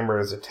the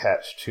camera is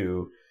attached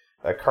to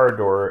a car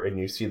door, and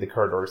you see the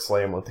car door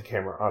slam with the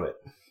camera on it.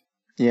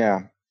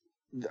 Yeah.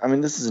 I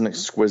mean, this is an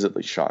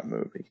exquisitely shot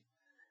movie.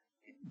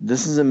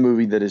 This is a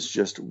movie that is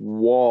just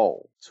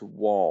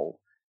wall-to-wall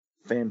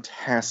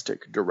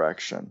fantastic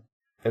direction.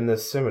 And the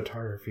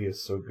cinematography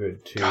is so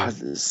good, too. God,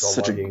 this is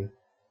such lighting.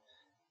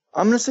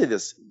 I'm going to say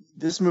this.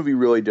 This movie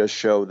really does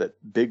show that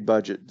big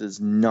budget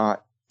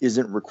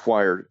isn't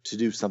required to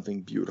do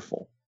something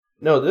beautiful.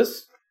 No,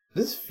 this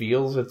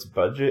feels its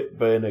budget,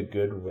 but in a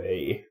good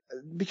way.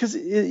 Because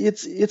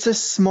it's a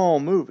small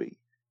movie.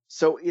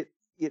 So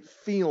it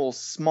feels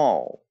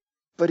small.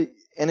 But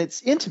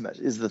it's intimate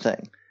is the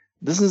thing.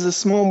 This is a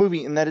small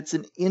movie in that it's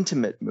an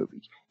intimate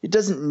movie. It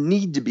doesn't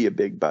need to be a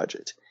big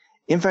budget.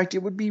 In fact,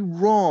 it would be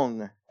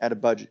wrong at a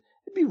budget.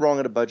 It'd be wrong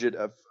at a budget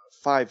of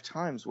 5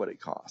 times what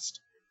it cost.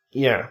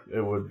 Yeah,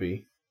 it would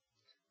be.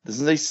 This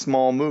is a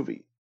small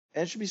movie.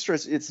 And it should be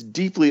stressed, it's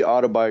deeply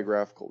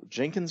autobiographical.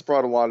 Jenkins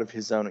brought a lot of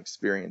his own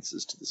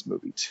experiences to this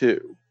movie,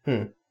 too.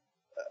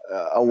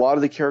 A lot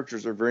of the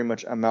characters are very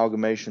much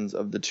amalgamations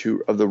of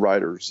the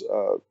writers.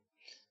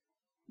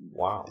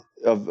 Wow.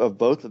 Of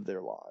both of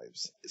their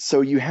lives.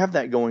 So you have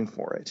that going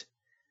for it.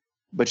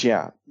 But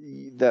yeah,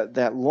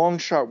 that long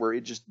shot where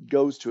it just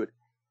goes to it.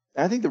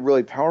 And I think the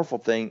really powerful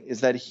thing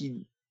is that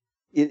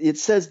it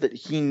says that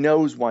he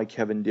knows why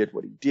Kevin did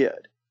what he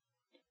did.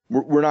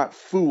 We're not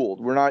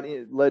fooled. We're not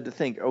led to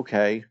think,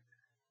 okay,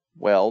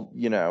 well,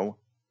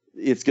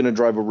 it's going to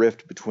drive a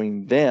rift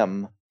between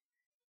them.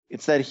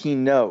 It's that he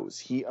knows,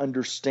 he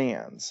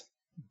understands,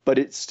 but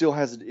it still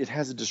has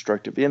a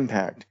destructive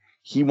impact.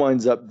 He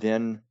winds up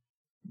then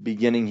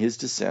beginning his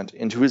descent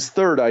into his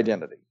third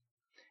identity.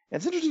 And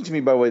it's interesting to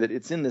me, by the way, that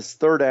it's in this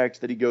third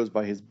act that he goes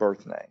by his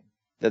birth name.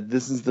 That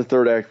this is the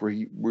third act where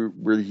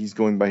he's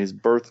going by his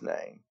birth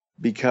name,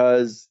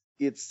 because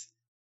it's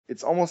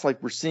almost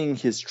like we're seeing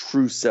his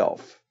true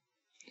self.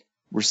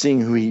 We're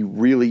seeing who he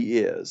really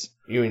is.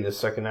 You mean the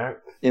second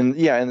act? In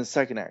the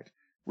second act,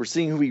 we're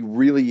seeing who he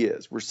really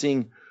is. We're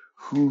seeing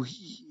who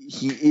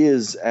he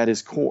is at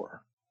his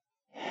core.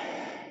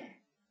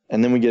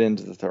 And then we get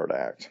into the third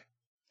act,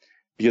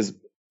 because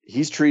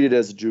he's treated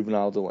as a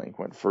juvenile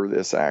delinquent for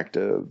this act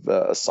of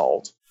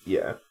assault.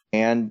 Yeah.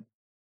 And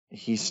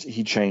he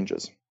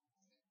changes.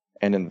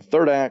 And in the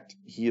third act,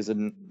 he is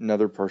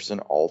another person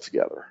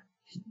altogether.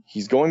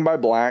 He's going by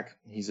Black.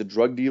 He's a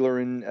drug dealer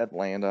in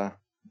Atlanta.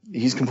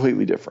 He's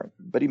completely different.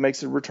 But he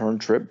makes a return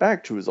trip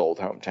back to his old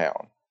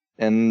hometown.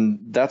 And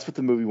that's what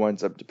the movie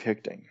winds up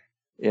depicting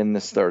in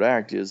this third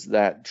act, is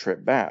that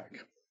trip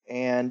back.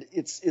 And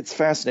it's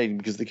fascinating,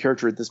 because the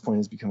character at this point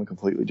has become a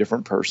completely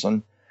different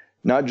person.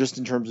 Not just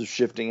in terms of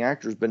shifting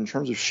actors, but in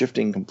terms of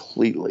shifting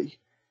completely.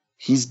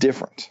 He's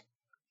different.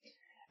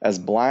 As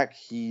Black,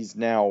 he's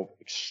now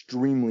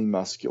extremely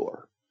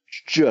muscular.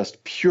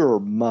 Just pure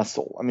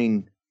muscle. I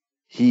mean,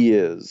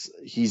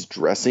 he's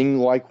dressing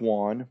like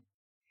Juan,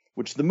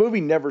 which the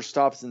movie never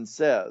stops and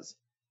says.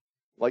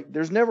 Like,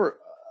 there's never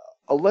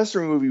a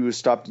lesser movie was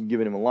stopped and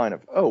given him a line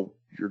of, "Oh,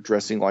 you're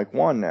dressing like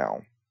Juan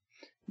now.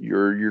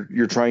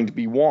 You're trying to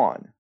be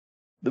Juan."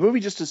 The movie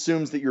just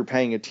assumes that you're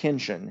paying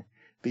attention,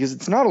 because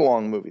it's not a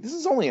long movie. This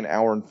is only an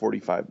hour and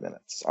 45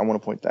 minutes. I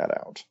want to point that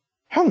out.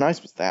 How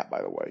nice was that,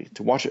 by the way,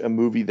 to watch a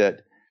movie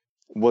that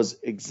was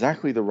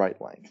exactly the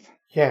right length?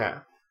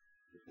 Yeah.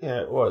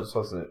 Yeah, it was,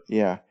 wasn't it?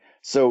 Yeah.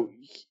 So,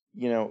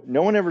 no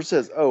one ever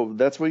says, "Oh,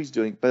 that's what he's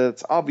doing," but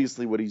that's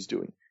obviously what he's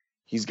doing.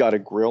 He's got a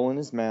grill in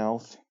his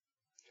mouth,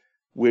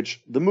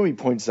 which the movie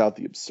points out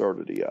the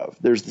absurdity of.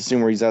 There's the scene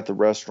where he's at the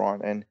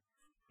restaurant, and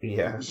he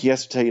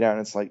has to take it out,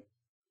 and it's like,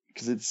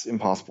 because it's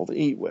impossible to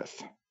eat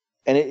with.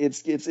 And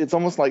it's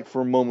almost like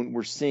for a moment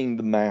we're seeing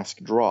the mask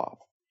drop.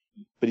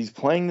 But he's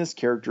playing this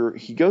character.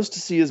 He goes to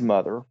see his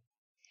mother.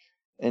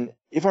 And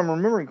if I'm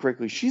remembering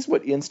correctly, she's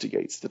what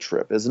instigates the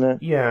trip, isn't it?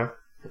 Yeah.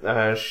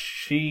 I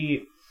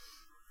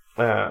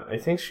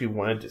think she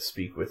wanted to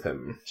speak with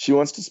him. She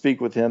wants to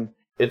speak with him.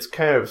 It's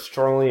kind of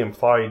strongly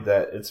implied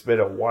that it's been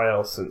a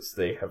while since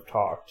they have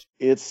talked.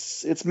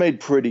 It's made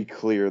pretty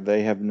clear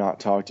they have not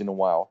talked in a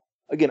while.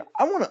 Again,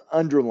 I want to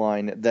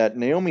underline that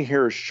Naomi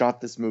Harris shot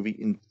this movie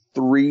in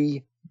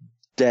 3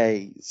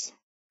 days.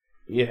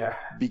 Yeah.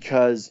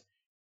 Because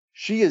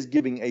she is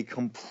giving a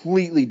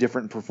completely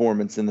different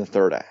performance in the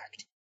third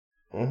act.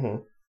 Mm-hmm.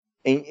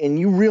 And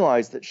you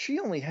realize that she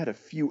only had a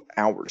few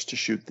hours to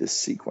shoot this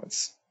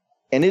sequence.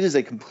 And it is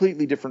a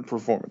completely different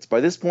performance.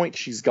 By this point,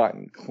 she's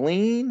gotten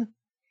clean.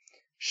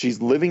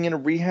 She's living in a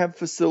rehab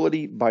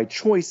facility by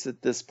choice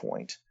at this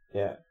point.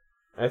 Yeah.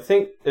 I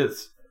think it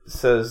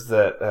says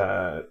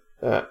that,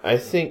 I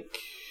think,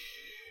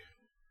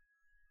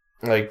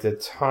 like, the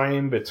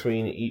time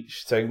between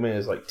each segment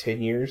is like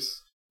 10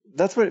 years.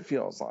 That's what it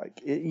feels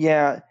like.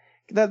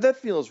 That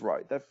feels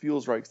right. That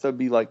feels right. Because that would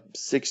be like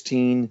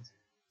 16.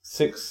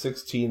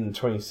 16, and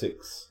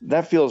 26.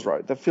 That feels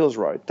right. That feels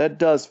right. That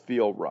does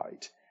feel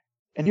right.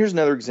 And here's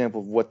another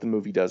example of what the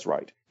movie does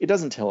right. It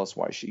doesn't tell us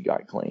why she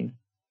got clean.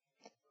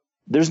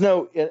 There's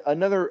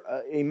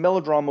a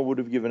melodrama would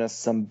have given us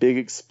some big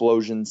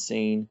explosion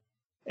scene,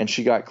 and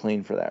she got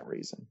clean for that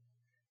reason.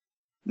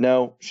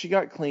 No, she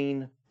got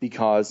clean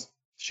because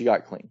she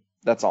got clean.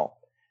 That's all.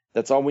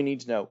 That's all we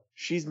need to know.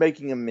 She's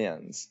making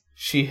amends.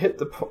 She hit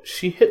the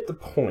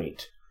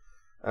point.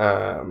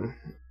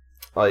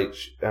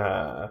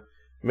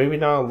 Maybe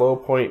not a low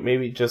point,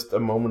 maybe just a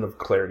moment of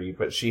clarity,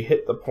 but she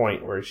hit the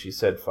point where she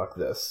said, "Fuck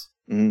this."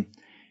 Mm-hmm.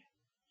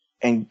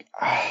 And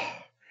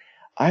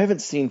I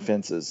haven't seen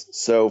Fences,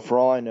 so for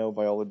all I know,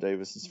 Viola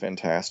Davis is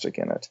fantastic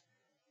in it.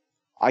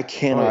 I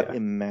cannot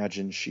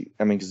imagine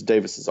because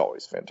Davis is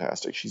always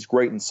fantastic. She's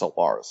great in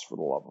Solaris, for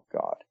the love of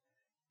God,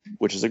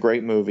 which is a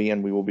great movie,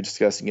 and we will be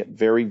discussing it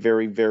very,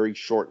 very, very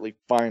shortly,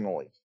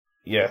 finally.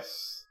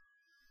 Yes.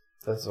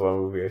 That's the one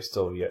movie I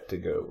still have yet to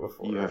go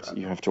before.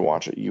 You have to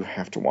watch it. You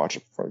have to watch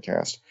it before the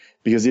cast,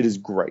 because it is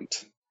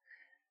great.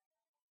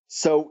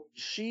 So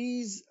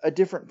she's a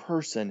different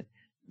person,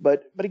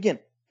 but again,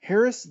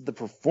 Harris, the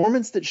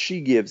performance that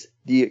she gives,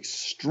 the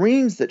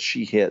extremes that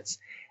she hits,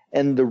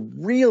 and the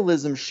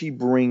realism she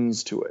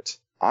brings to it.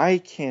 I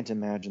can't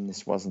imagine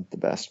this wasn't the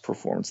best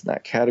performance in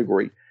that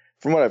category.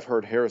 From what I've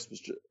heard,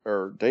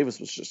 Davis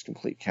was just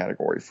complete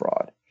category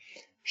fraud.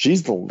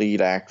 She's the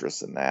lead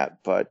actress in that,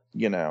 but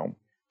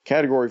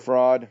category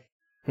fraud.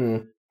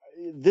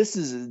 This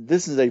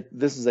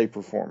is a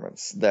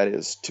performance that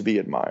is to be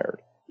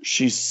admired.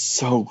 She's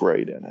so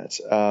great in it.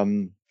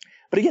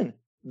 But again,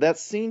 that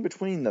scene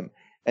between them,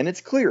 and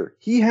it's clear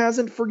he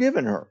hasn't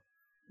forgiven her.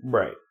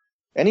 Right.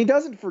 And he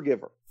doesn't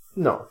forgive her.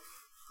 No.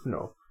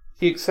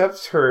 He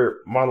accepts her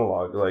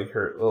monologue, like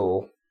her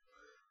little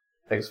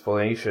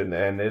explanation,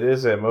 and it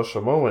is an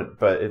emotional moment,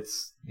 but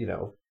it's,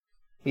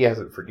 he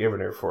hasn't forgiven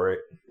her for it,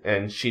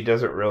 and she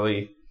doesn't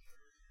really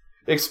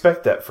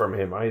expect that from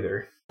him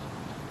either.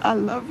 I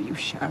love you,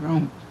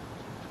 Sharon.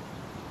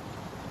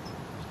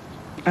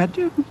 I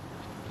do.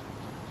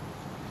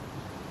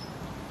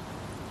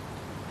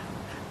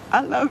 I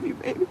love you,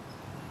 baby.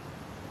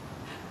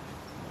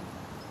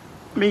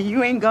 I mean,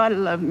 you ain't gotta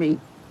love me.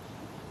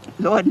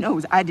 Lord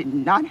knows I did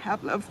not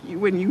have love for you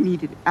when you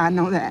needed it. I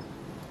know that.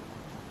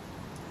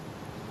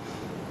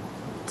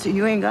 So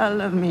you ain't gotta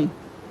love me.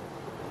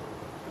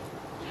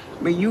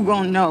 But you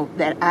gonna know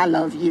that I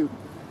love you.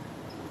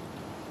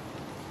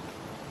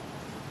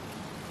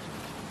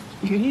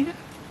 You hear?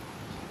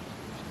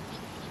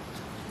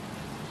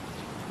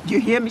 You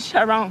hear me,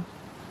 Sharon?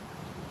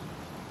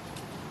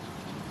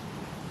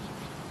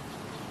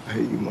 I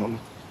hear you, Mama.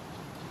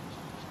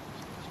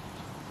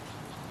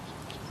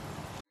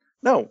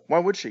 No, why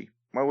would she?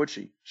 Why would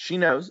she? She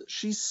knows.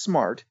 She's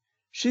smart.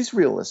 She's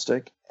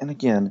realistic. And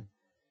again,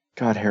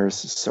 God,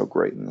 Harris is so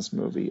great in this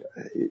movie.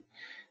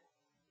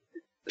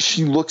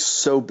 She looks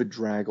so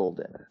bedraggled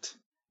in it.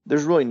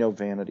 There's really no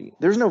vanity.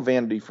 There's no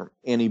vanity from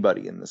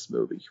anybody in this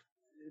movie.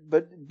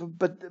 But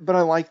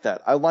I like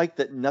that. I like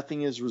that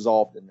nothing is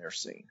resolved in their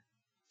scene.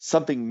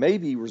 Something may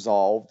be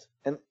resolved,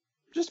 and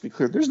just to be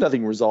clear, there's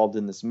nothing resolved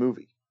in this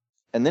movie.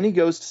 And then he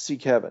goes to see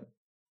Kevin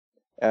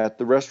at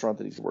the restaurant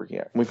that he's working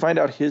at. And we find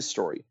out his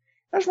story.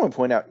 I just want to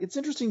point out, it's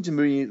interesting to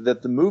me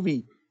that the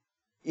movie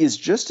is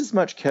just as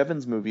much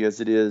Kevin's movie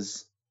as it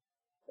is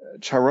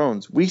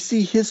Chiron's. We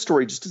see his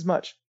story just as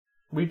much.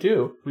 We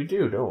do,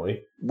 don't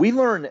we?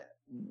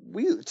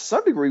 To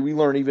some degree, we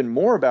learn even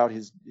more about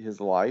his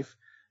life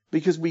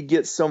because we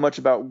get so much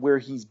about where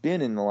he's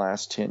been in the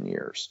last 10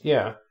 years.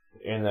 Yeah,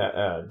 in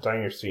that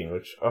diner scene,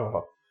 which,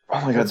 oh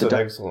my God, that's an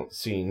excellent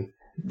scene.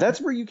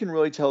 That's where you can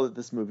really tell that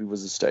this movie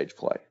was a stage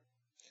play.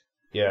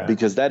 Yeah.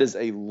 Because that is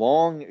a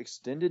long,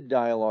 extended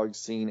dialogue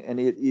scene, and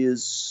it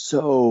is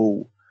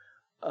so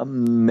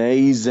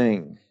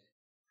amazing.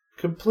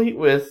 Complete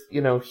with,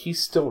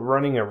 he's still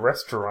running a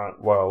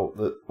restaurant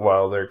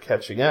while they're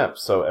catching up.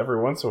 So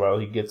every once in a while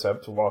he gets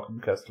up to welcome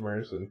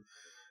customers and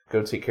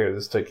go take care of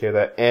this, take care of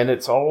that. And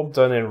it's all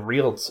done in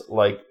real,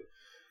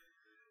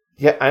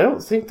 I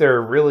don't think there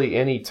are really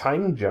any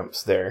time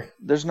jumps there.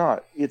 There's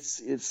not.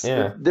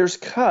 There's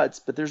cuts,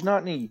 but there's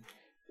not any,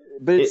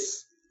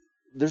 there's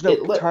no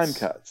time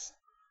cuts.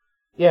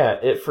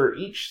 Yeah, for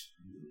each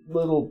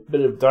little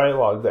bit of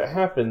dialogue that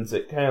happens,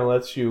 it kind of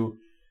lets you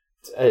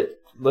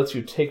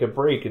take a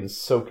break and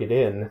soak it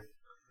in.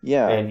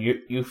 Yeah. And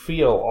you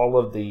feel all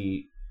of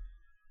the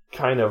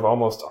kind of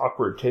almost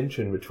awkward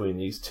tension between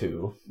these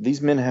two.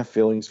 These men have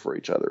feelings for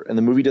each other, and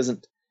the movie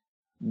doesn't.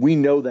 We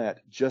know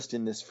that just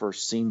in this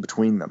first scene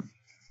between them.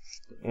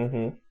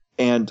 Mm-hmm.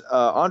 And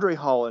Andre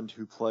Holland,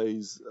 who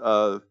plays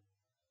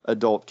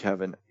adult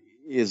Kevin,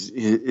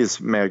 is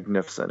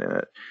magnificent in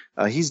it.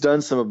 He's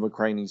done some of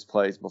McCraney's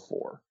plays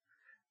before,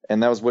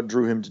 and that was what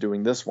drew him to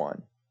doing this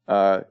one.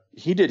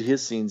 He did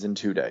his scenes in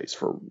 2 days,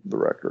 for the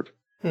record,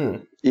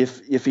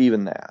 if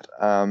even that.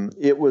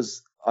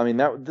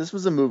 This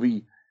was a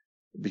movie,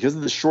 because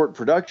of the short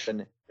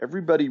production,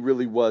 everybody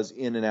really was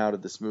in and out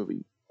of this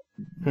movie,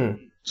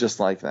 just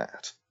like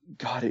that.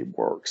 God, it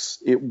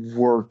works. It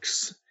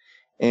works,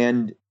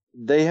 and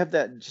they have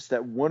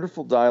that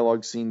wonderful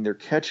dialogue scene. They're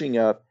catching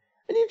up,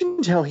 and you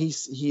can tell he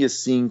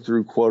is seeing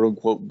through quote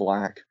unquote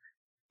black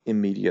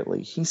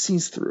immediately. He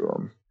sees through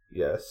them.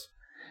 Yes.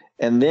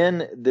 And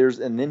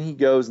then he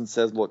goes and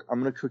says, "Look, I'm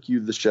going to cook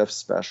you the chef's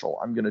special.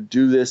 I'm going to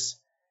do this."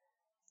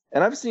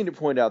 And I've seen it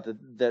point out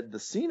that the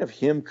scene of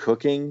him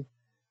cooking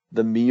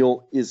the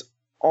meal is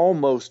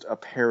almost a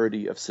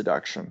parody of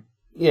seduction.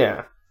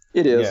 Yeah.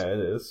 It is. Yeah, it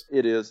is.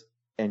 It is.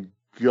 And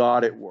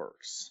God, it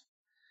works.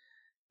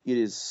 It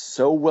is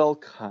so well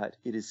cut.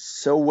 It is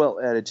so well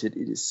edited.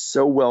 It is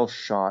so well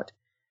shot.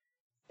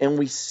 And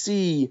we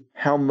see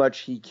how much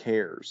he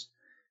cares.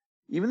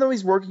 Even though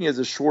he's working as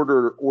a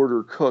shorter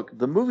order cook,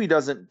 the movie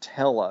doesn't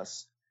tell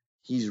us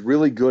he's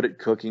really good at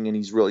cooking and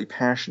he's really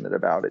passionate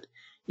about it.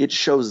 It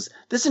shows,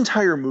 this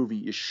entire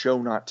movie is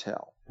show not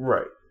tell.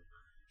 Right.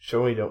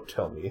 Show me, don't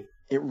tell me.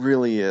 It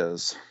really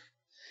is.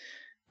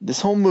 This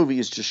whole movie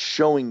is just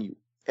showing you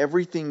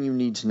everything you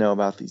need to know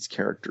about these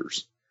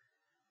characters.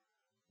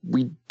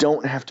 We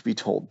don't have to be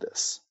told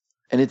this.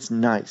 And it's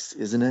nice,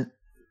 isn't it?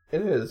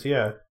 It is,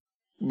 yeah.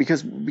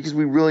 because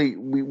we really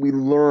we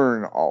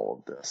learn all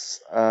of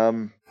this.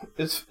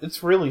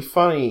 It's really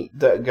funny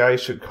that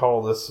guys should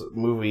call this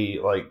movie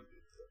like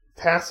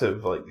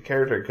passive, like the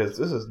character, because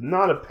this is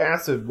not a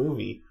passive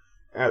movie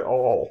at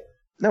all.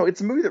 No,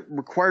 it's a movie that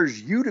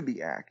requires you to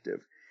be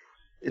active.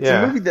 It's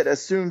Yeah. a movie that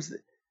assumes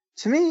that,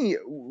 to me,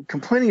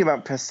 complaining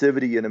about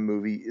passivity in a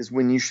movie is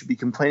when you should be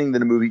complaining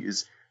that a movie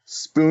is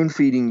spoon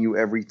feeding you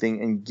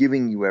everything and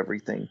giving you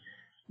everything.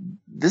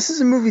 This is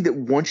a movie that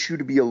wants you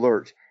to be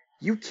alert.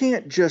 You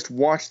can't just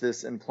watch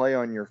this and play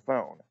on your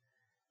phone.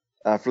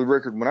 For the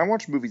record, when I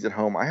watch movies at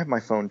home, I have my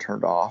phone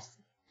turned off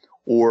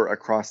or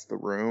across the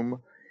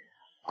room.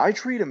 I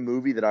treat a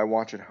movie that I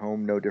watch at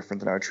home no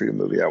different than I treat a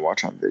movie I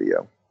watch on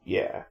video.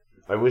 Yeah.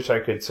 I wish I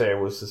could say I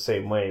was the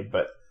same way,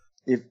 but...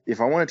 If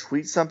I want to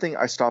tweet something,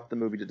 I stop the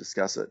movie to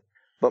discuss it.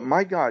 But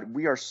my God,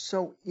 we are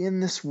so in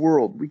this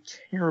world. We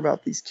care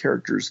about these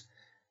characters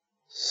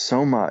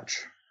so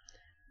much.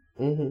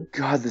 Mm-hmm.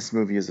 God, this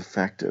movie is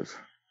effective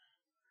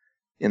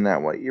in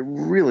that way. It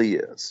really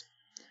is.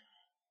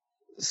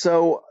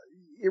 So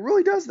it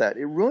really does that.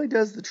 It really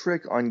does the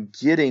trick on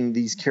getting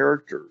these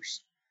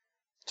characters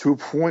to a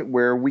point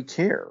where we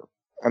care.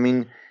 I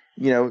mean,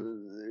 you know,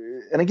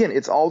 and again,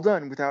 it's all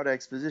done without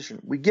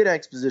exposition. We get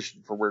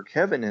exposition for where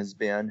Kevin has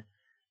been,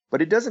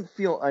 but it doesn't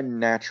feel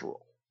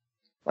unnatural.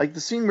 Like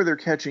the scene where they're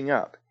catching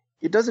up.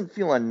 It doesn't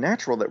feel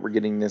unnatural that we're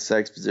getting this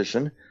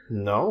exposition.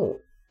 No.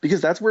 Because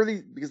that's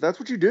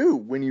what you do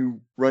when you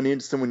run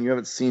into someone you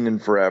haven't seen in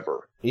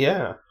forever.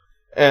 Yeah.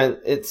 And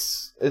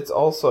it's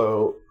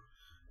also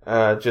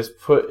just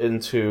put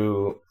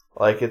into,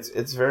 like,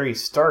 it's very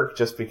stark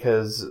just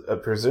because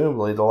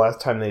presumably the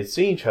last time they'd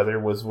seen each other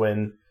was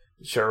when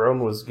Sharon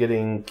was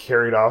getting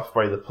carried off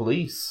by the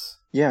police.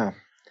 Yeah.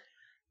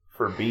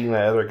 For beating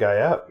that other guy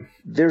up.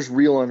 There's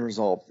real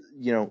unresolved,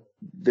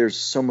 there's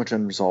so much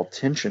unresolved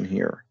tension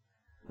here.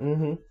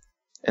 Mm-hmm.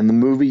 And the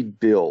movie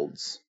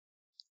builds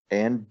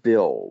and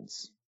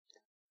builds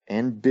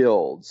and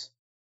builds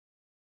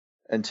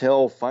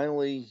until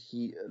finally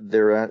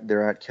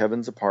they're at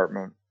Kevin's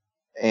apartment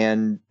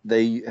and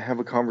they have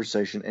a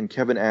conversation and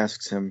Kevin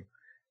asks him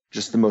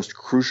just the most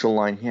crucial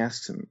line. He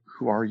asks him,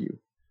 "Who are you?"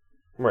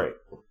 Right.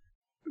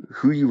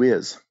 Who you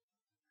is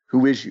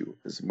you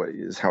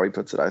is how he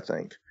puts it, I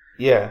think.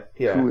 Yeah.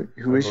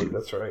 Who is you?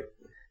 That's right.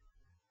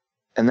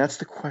 And that's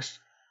the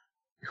question.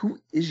 Who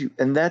is you?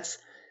 And that's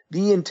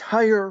the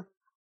entire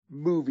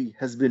movie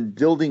has been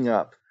building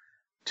up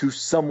to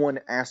someone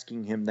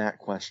asking him that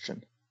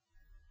question.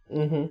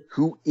 Mm-hmm.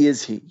 Who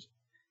is he?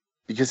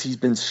 Because he's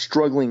been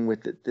struggling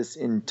with it this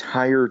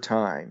entire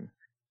time.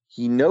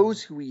 He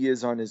knows who he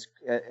is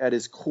at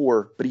his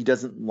core, but he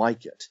doesn't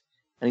like it.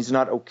 And he's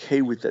not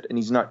okay with it. And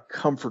he's not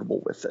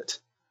comfortable with it.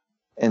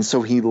 And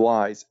so he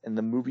lies. And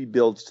the movie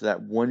builds to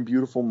that one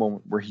beautiful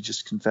moment where he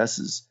just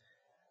confesses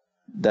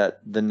that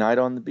the night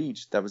on the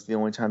beach, that was the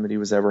only time that he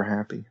was ever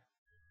happy.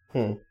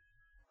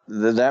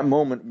 That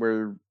moment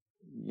where,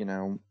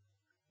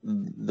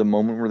 the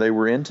moment where they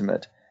were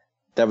intimate,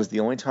 that was the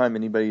only time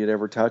anybody had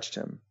ever touched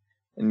him.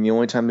 And the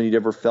only time that he'd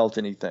ever felt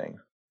anything.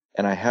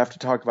 And I have to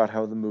talk about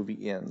how the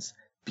movie ends.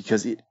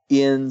 Because it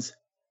ends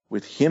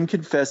with him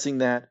confessing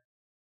that,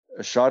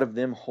 a shot of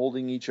them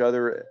holding each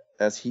other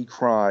as he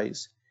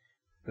cries.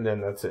 And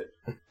then that's it.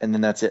 And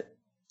then that's it.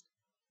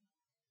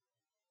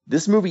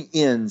 This movie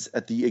ends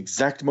at the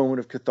exact moment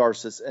of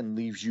catharsis and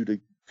leaves you to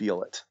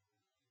feel it.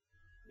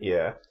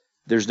 Yeah.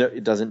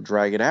 It doesn't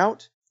drag it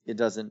out. It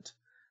doesn't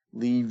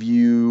leave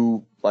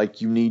you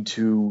like you need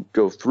to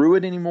go through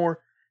it anymore.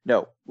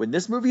 No, when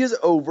this movie is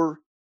over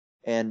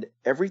and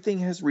everything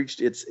has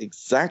reached its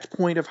exact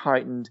point of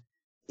heightened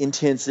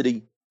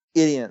intensity,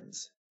 it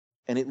ends.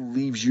 And it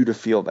leaves you to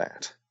feel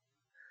that.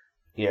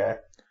 Yeah.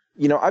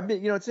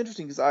 It's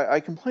interesting because I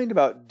complained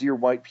about Dear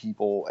White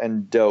People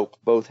and Dope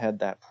both had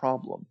that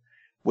problem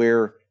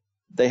where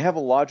they have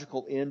a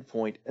logical end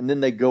point and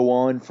then they go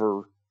on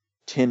for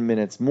 10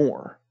 minutes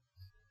more.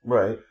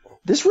 Right.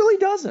 This really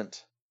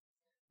doesn't.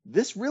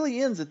 This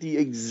really ends at the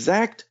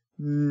exact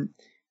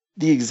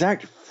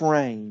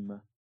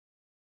frame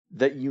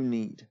that you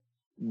need.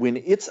 When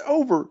it's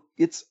over,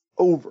 it's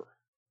over.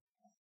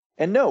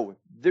 And no,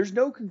 there's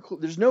no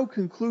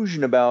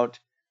conclusion about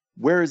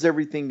where is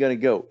everything going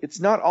to go. It's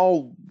not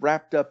all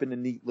wrapped up in a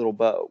neat little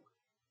bow.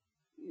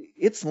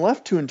 It's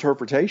left to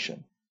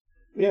interpretation.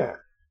 Yeah.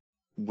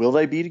 Will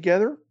they be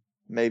together?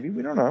 Maybe,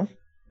 we don't know.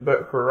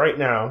 But for right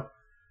now,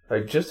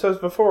 like just as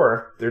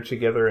before, they're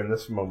together in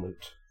this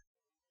moment.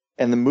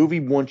 And the movie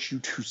wants you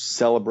to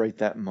celebrate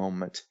that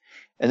moment.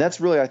 And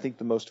that's really, I think,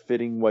 the most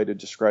fitting way to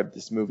describe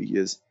this movie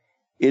is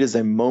it is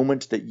a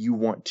moment that you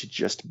want to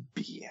just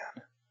be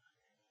in.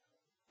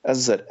 As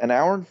I said, 1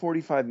 hour and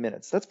 45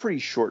 minutes. That's pretty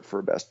short for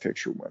a Best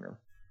Picture winner.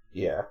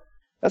 Yeah.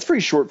 That's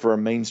pretty short for a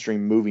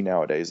mainstream movie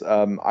nowadays.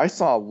 I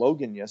saw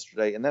Logan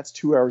yesterday, and that's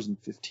 2 hours and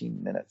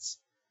 15 minutes.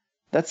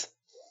 That's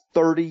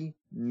 30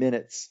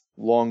 minutes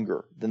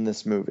longer than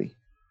this movie.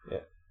 Yeah.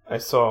 I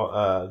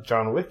saw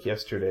John Wick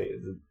yesterday,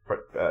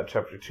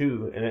 chapter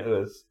 2, and it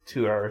was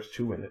 2 hours,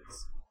 2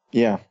 minutes.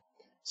 Yeah.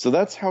 So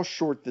that's how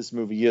short this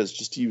movie is,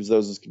 just to use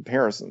those as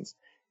comparisons.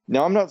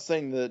 Now, I'm not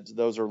saying that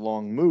those are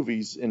long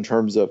movies in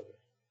terms of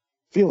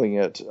feeling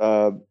it.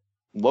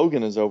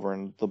 Logan is over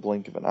in the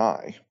blink of an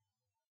eye.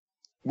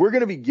 We're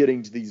going to be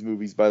getting to these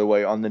movies, by the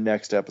way, on the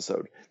next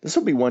episode. This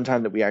will be one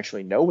time that we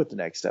actually know what the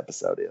next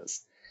episode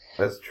is.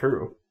 That's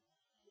true.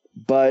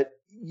 But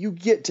you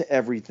get to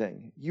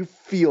everything. You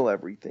feel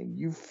everything.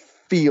 You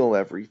feel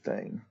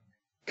everything.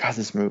 God,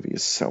 this movie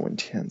is so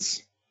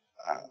intense.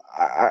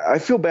 I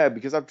feel bad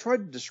because I've tried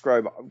to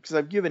describe, because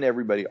I've given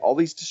everybody all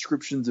these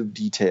descriptions of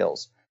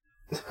details.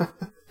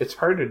 It's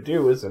hard to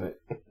do, isn't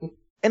it?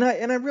 And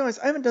I realize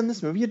I haven't done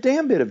this movie a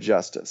damn bit of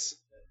justice.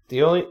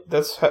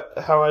 That's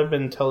how I've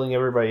been telling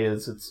everybody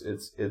is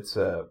it's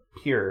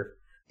pure.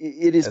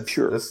 It is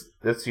pure.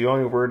 That's the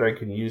only word I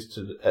can use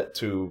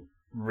to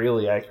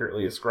really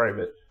accurately describe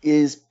it.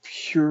 Is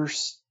pure.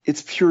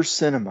 It's pure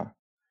cinema.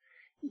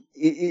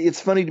 It's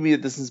funny to me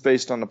that this is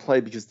based on a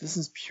play because this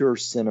is pure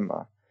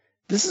cinema.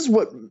 This is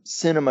what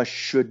cinema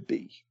should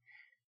be,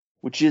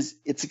 which is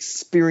it's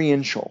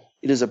experiential.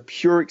 It is a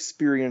pure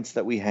experience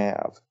that we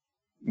have.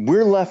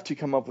 We're left to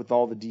come up with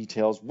all the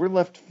details. We're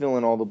left to fill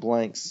in all the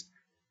blanks.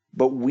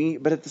 But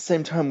at the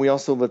same time, we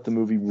also let the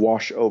movie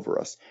wash over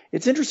us.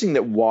 It's interesting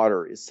that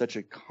water is such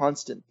a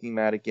constant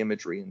thematic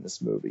imagery in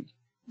this movie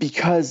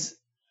because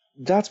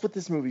that's what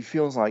this movie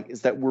feels like,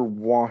 is that we're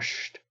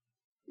washed.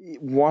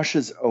 It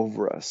washes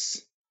over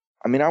us.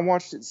 I mean, I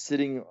watched it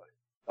sitting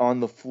on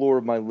the floor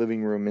of my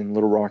living room in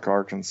Little Rock,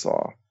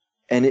 Arkansas,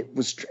 and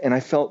I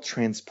felt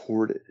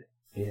transported.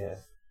 Yeah.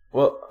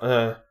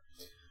 Well,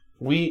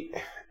 we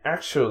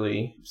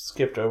actually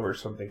skipped over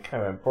something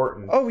kind of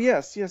important. Oh,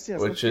 yes.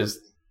 Which is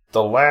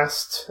the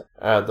last,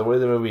 the way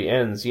the movie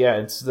ends. Yeah,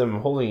 it's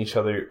them holding each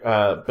other,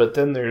 but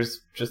then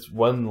there's just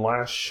one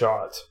last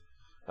shot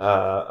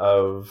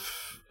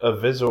of a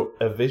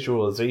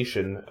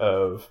visualization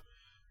of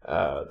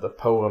the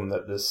poem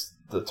that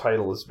the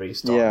title is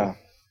based on. Yeah.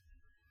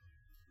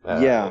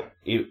 Yeah.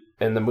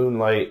 In the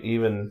moonlight,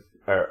 even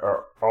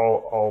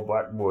all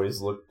black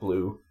boys look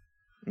blue.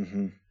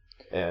 Mm-hmm.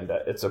 And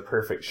it's a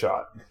perfect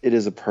shot. It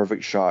is a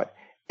perfect shot,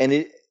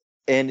 and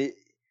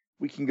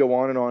we can go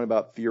on and on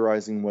about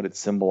theorizing what it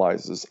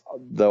symbolizes.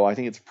 Though I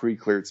think it's pretty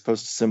clear it's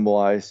supposed to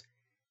symbolize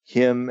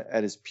him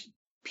at his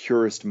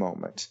purest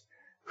moment,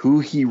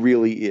 who he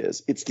really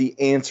is. It's the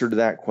answer to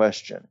that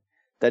question.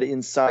 That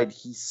inside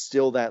he's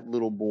still that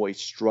little boy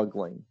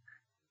struggling.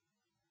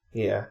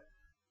 Yeah.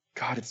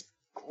 God, it's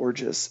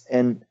gorgeous,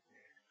 and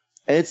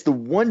it's the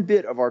one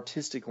bit of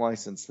artistic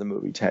license the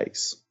movie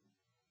takes.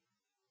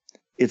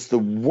 It's the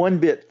one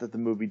bit that the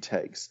movie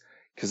takes,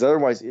 because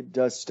otherwise it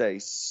does stay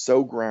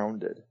so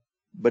grounded.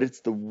 But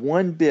it's the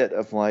one bit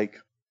of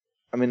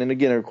and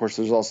again, of course,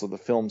 there's also the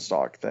film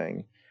stock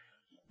thing,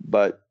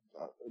 but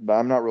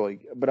I'm not really.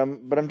 But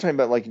I'm talking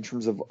about in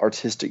terms of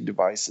artistic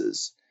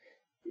devices.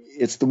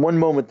 It's the one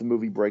moment the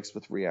movie breaks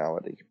with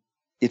reality.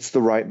 It's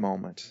the right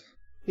moment.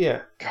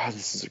 Yeah. God,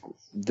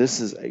 this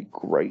is a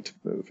great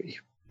movie.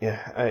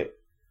 Yeah,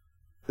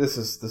 This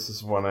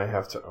is one I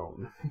have to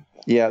own.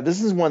 Yeah,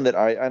 this is one that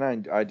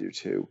I do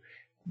too.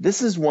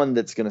 This is one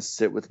that's going to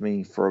sit with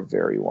me for a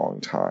very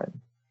long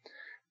time.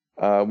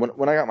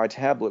 When I got my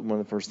tablet, one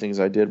of the first things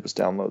I did was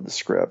download the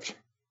script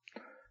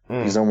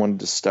because I wanted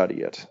to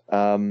study it.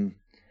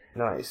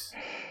 Nice.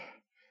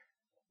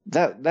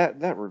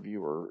 That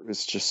reviewer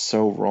is just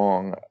so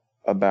wrong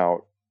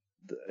about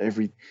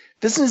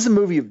This is a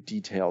movie of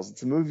details.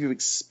 It's a movie of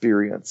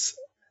experience.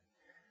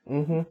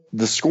 Mm-hmm.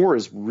 The score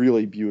is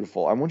really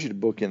beautiful. I want you to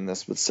book in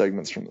this with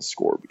segments from the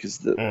score because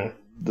the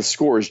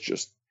score is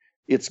just,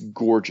 it's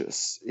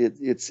gorgeous.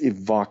 It's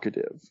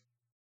evocative.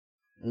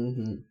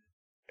 Mm-hmm.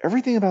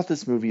 Everything about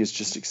this movie is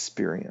just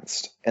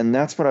experienced. And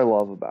that's what I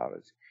love about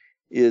it,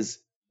 is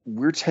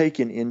we're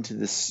taken into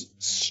this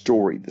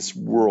story, this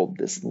world,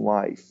 this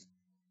life,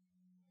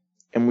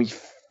 and we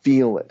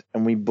feel it,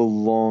 and we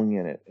belong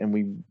in it, and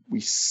we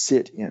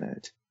sit in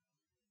it.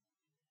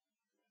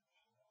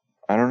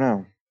 I don't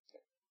know.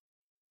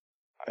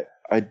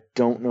 I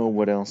don't know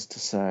what else to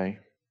say.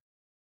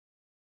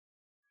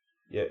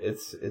 Yeah,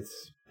 it's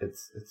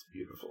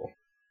beautiful.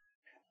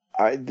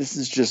 This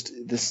is just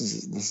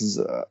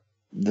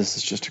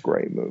a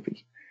great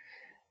movie.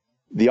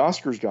 The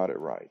Oscars got it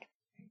right.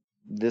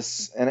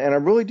 And I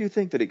really do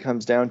think that it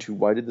comes down to,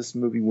 why did this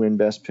movie win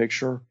Best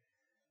Picture?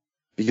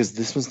 Because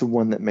this was the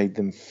one that made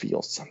them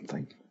feel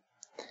something.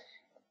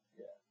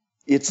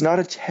 It's not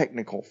a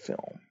technical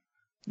film,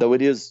 though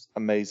it is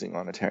amazing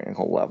on a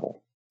technical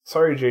level.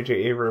 Sorry, J.J.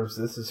 Abrams,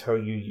 this is how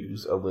you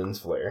use a lens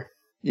flare.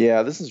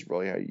 Yeah, this is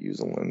really how you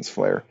use a lens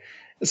flare.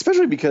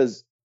 Especially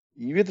because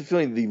you get the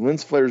feeling the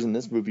lens flares in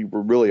this movie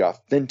were really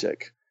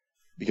authentic,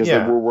 because they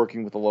were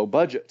working with a low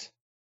budget.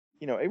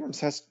 You know,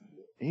 Abrams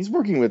he's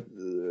working with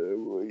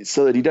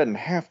so that he doesn't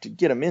have to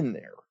get them in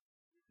there.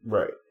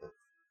 Right.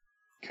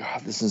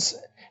 God,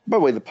 by the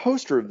way, the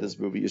poster of this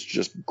movie is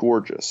just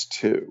gorgeous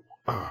too.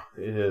 Oh,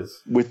 it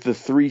is. With the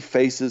three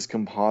faces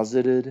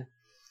composited.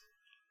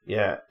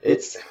 Yeah.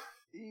 It's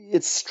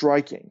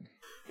striking.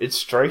 It's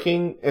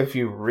striking if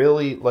you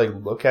really like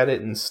look at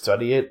it and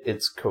study it.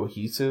 It's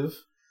cohesive.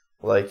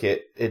 Like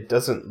it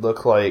doesn't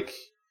look like,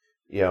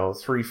 you know,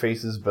 three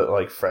faces, but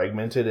like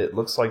fragmented. It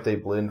looks like they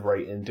blend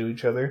right into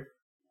each other.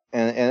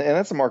 And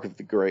that's a mark of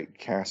the great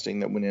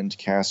casting that went into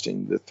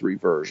casting the three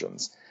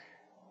versions.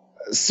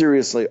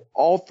 Seriously,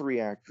 all three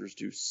actors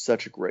do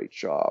such a great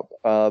job.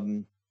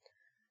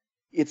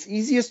 It's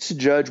easiest to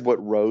judge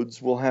what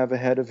Rhodes will have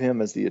ahead of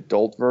him as the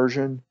adult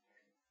version,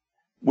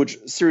 which,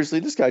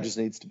 seriously, this guy just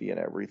needs to be in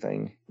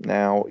everything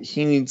now.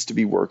 He needs to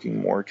be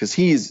working more because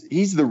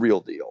he's the real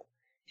deal.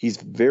 He's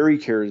very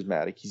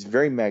charismatic. He's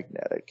very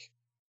magnetic.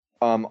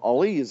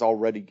 Ali is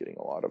already getting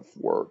a lot of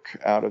work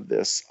out of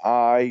this.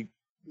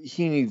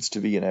 He needs to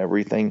be in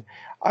everything.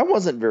 I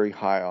wasn't very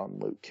high on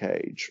Luke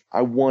Cage.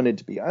 I wanted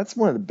to be. That's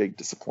one of the big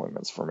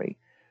disappointments for me.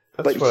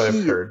 That's what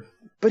I've heard.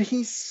 But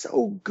he's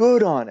so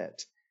good on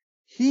it.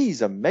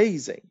 He's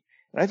amazing.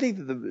 And I think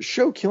that the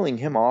show killing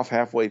him off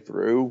halfway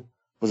through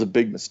was a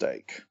big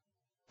mistake.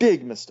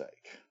 Big mistake.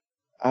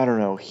 I don't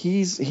know.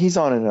 He's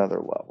on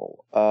another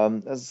level.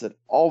 As I said,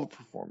 all the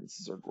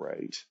performances are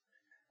great.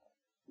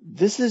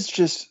 This is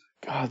just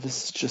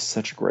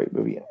such a great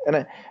movie.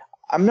 And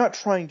I'm not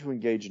trying to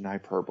engage in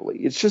hyperbole.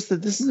 It's just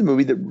that this is a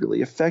movie that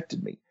really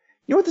affected me.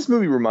 You know what this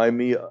movie reminded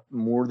me of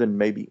more than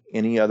maybe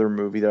any other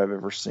movie that I've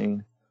ever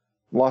seen?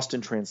 Lost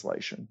in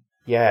Translation.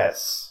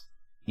 Yes.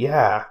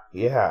 Yeah.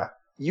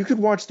 You could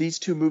watch these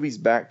two movies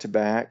back to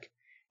back,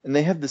 and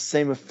they have the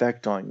same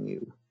effect on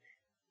you,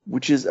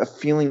 which is a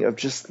feeling of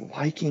just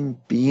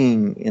liking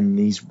being in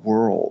these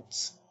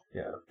worlds.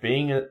 Yeah,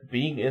 being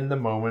in the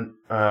moment,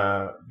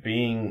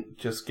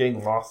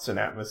 getting lost in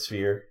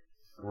atmosphere,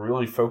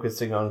 really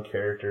focusing on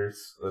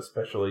characters,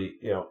 especially,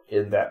 you know,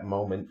 in that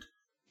moment.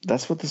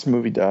 That's what this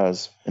movie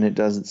does, and it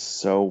does it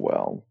so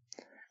well.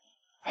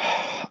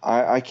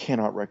 I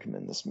cannot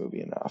recommend this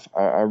movie enough.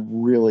 I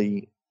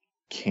really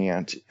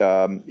can't.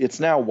 It's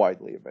now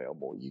widely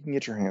available. You can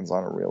get your hands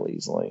on it real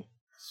easily.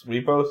 So we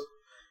both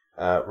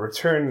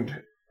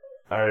returned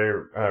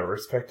our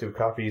respective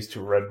copies to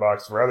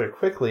Redbox rather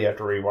quickly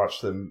after we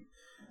watched them.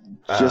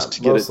 Just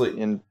to get it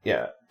in.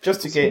 Yeah,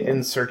 just to get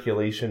in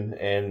circulation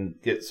and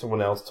get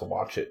someone else to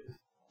watch it.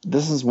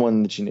 This is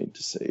one that you need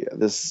to see.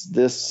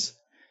 This.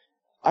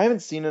 I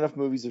haven't seen enough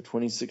movies of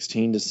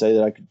 2016 to say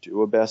that I could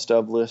do a best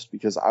of list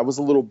because I was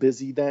a little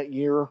busy that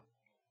year.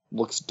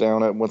 Looks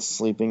down at what's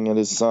sleeping at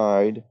his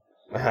side.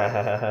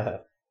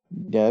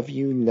 Love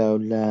you,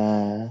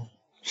 Lola.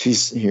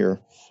 She's here.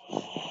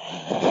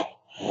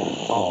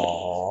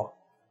 Aww.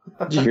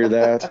 Did you hear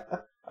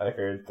that? I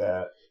heard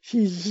that.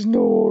 She's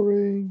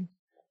snoring.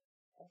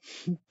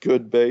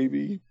 Good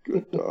baby.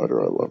 Good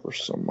daughter. I love her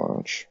so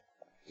much.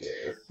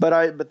 Yes. But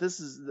I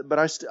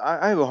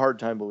have a hard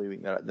time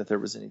believing that there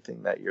was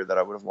anything that year that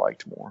I would have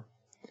liked more.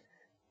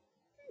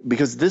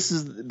 Because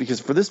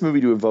for this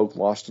movie to evoke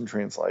Lost in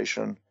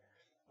Translation,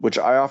 which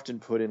I often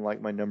put in like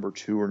my number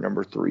 2 or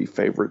number 3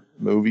 favorite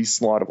movie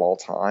slot of all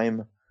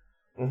time,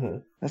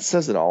 that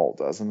says it all,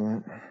 doesn't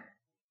it?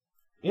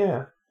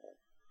 Yeah.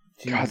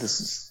 Jeez. God,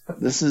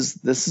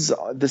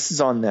 this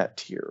is on that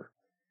tier.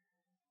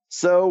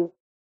 So,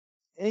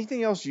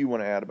 anything else you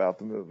want to add about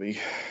the movie?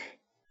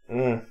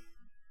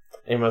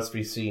 It must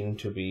be seen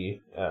to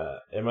be.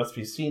 It must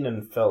be seen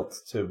and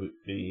felt to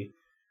be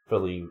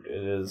believed.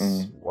 It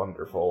is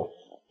wonderful.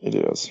 It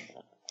is.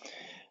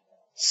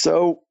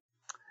 So,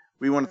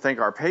 we want to thank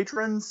our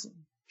patrons: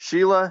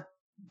 Sheila,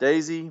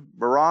 Daisy,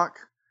 Barack,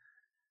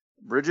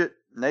 Bridget,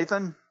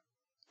 Nathan,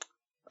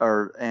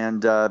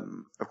 and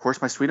of course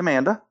my sweet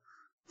Amanda.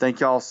 Thank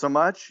y'all so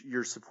much.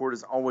 Your support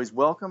is always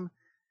welcome.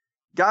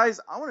 Guys,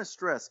 I want to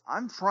stress,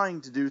 I'm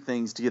trying to do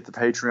things to get the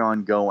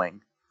Patreon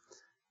going.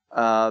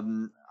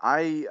 I'm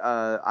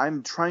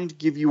trying to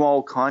give you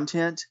all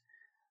content.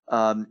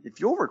 If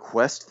you'll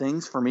request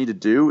things for me to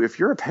do, if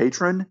you're a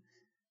patron,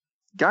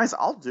 guys,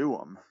 I'll do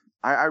them.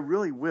 I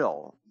really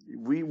will.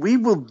 We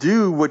will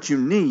do what you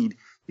need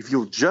if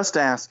you'll just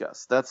ask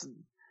us.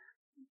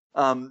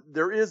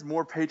 There is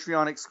more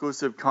Patreon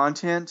exclusive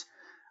content.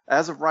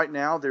 As of right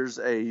now, there's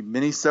a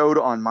mini-sode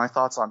on my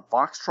thoughts on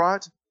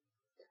Foxtrot,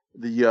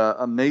 the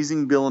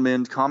amazing Bill and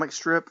Mind comic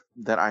strip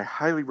that I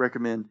highly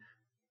recommend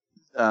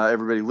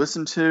everybody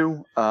listen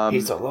to.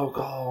 He's a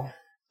local.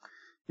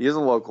 He is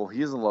a local.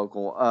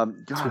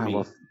 God, to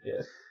me.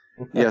 Yeah.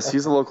 Yes,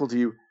 he's a local to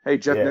you. Hey,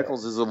 Jeff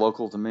Nichols is a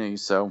local to me,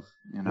 so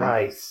you know.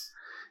 Nice.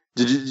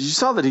 Did you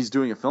saw that he's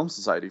doing a film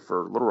society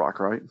for Little Rock,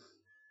 right?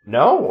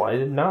 No, I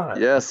did not.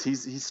 Yes,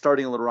 he's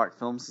starting a Little Rock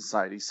Film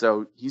Society,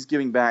 so he's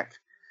giving back.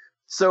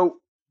 So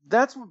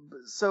that's what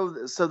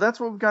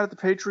we've got at the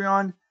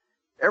Patreon.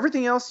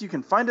 Everything else you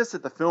can find us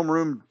at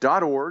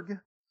thefilmroom.org.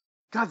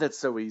 God, that's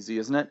so easy,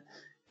 isn't it?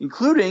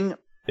 Including...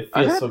 It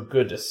feels so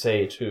good to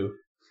say, too.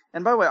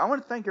 And by the way, I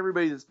want to thank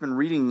everybody that's been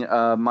reading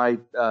my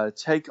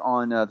take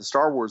on the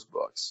Star Wars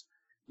books.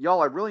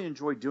 Y'all, I really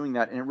enjoy doing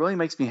that, and it really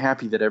makes me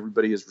happy that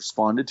everybody has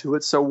responded to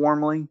it so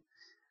warmly.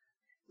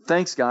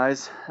 Thanks,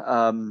 guys.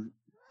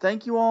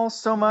 Thank you all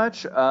so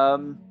much.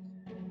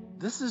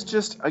 this is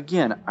just,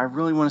 again, I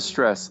really want to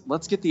stress,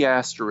 let's get the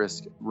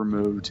asterisk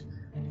removed.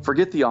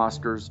 Forget the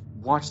Oscars.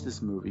 Watch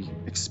this movie.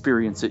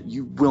 Experience it.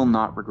 You will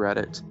not regret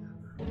it.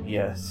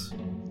 Yes.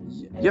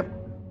 Yep.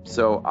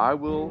 So I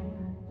will,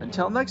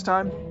 until next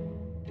time.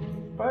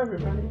 Bye,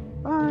 everybody.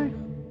 Bye.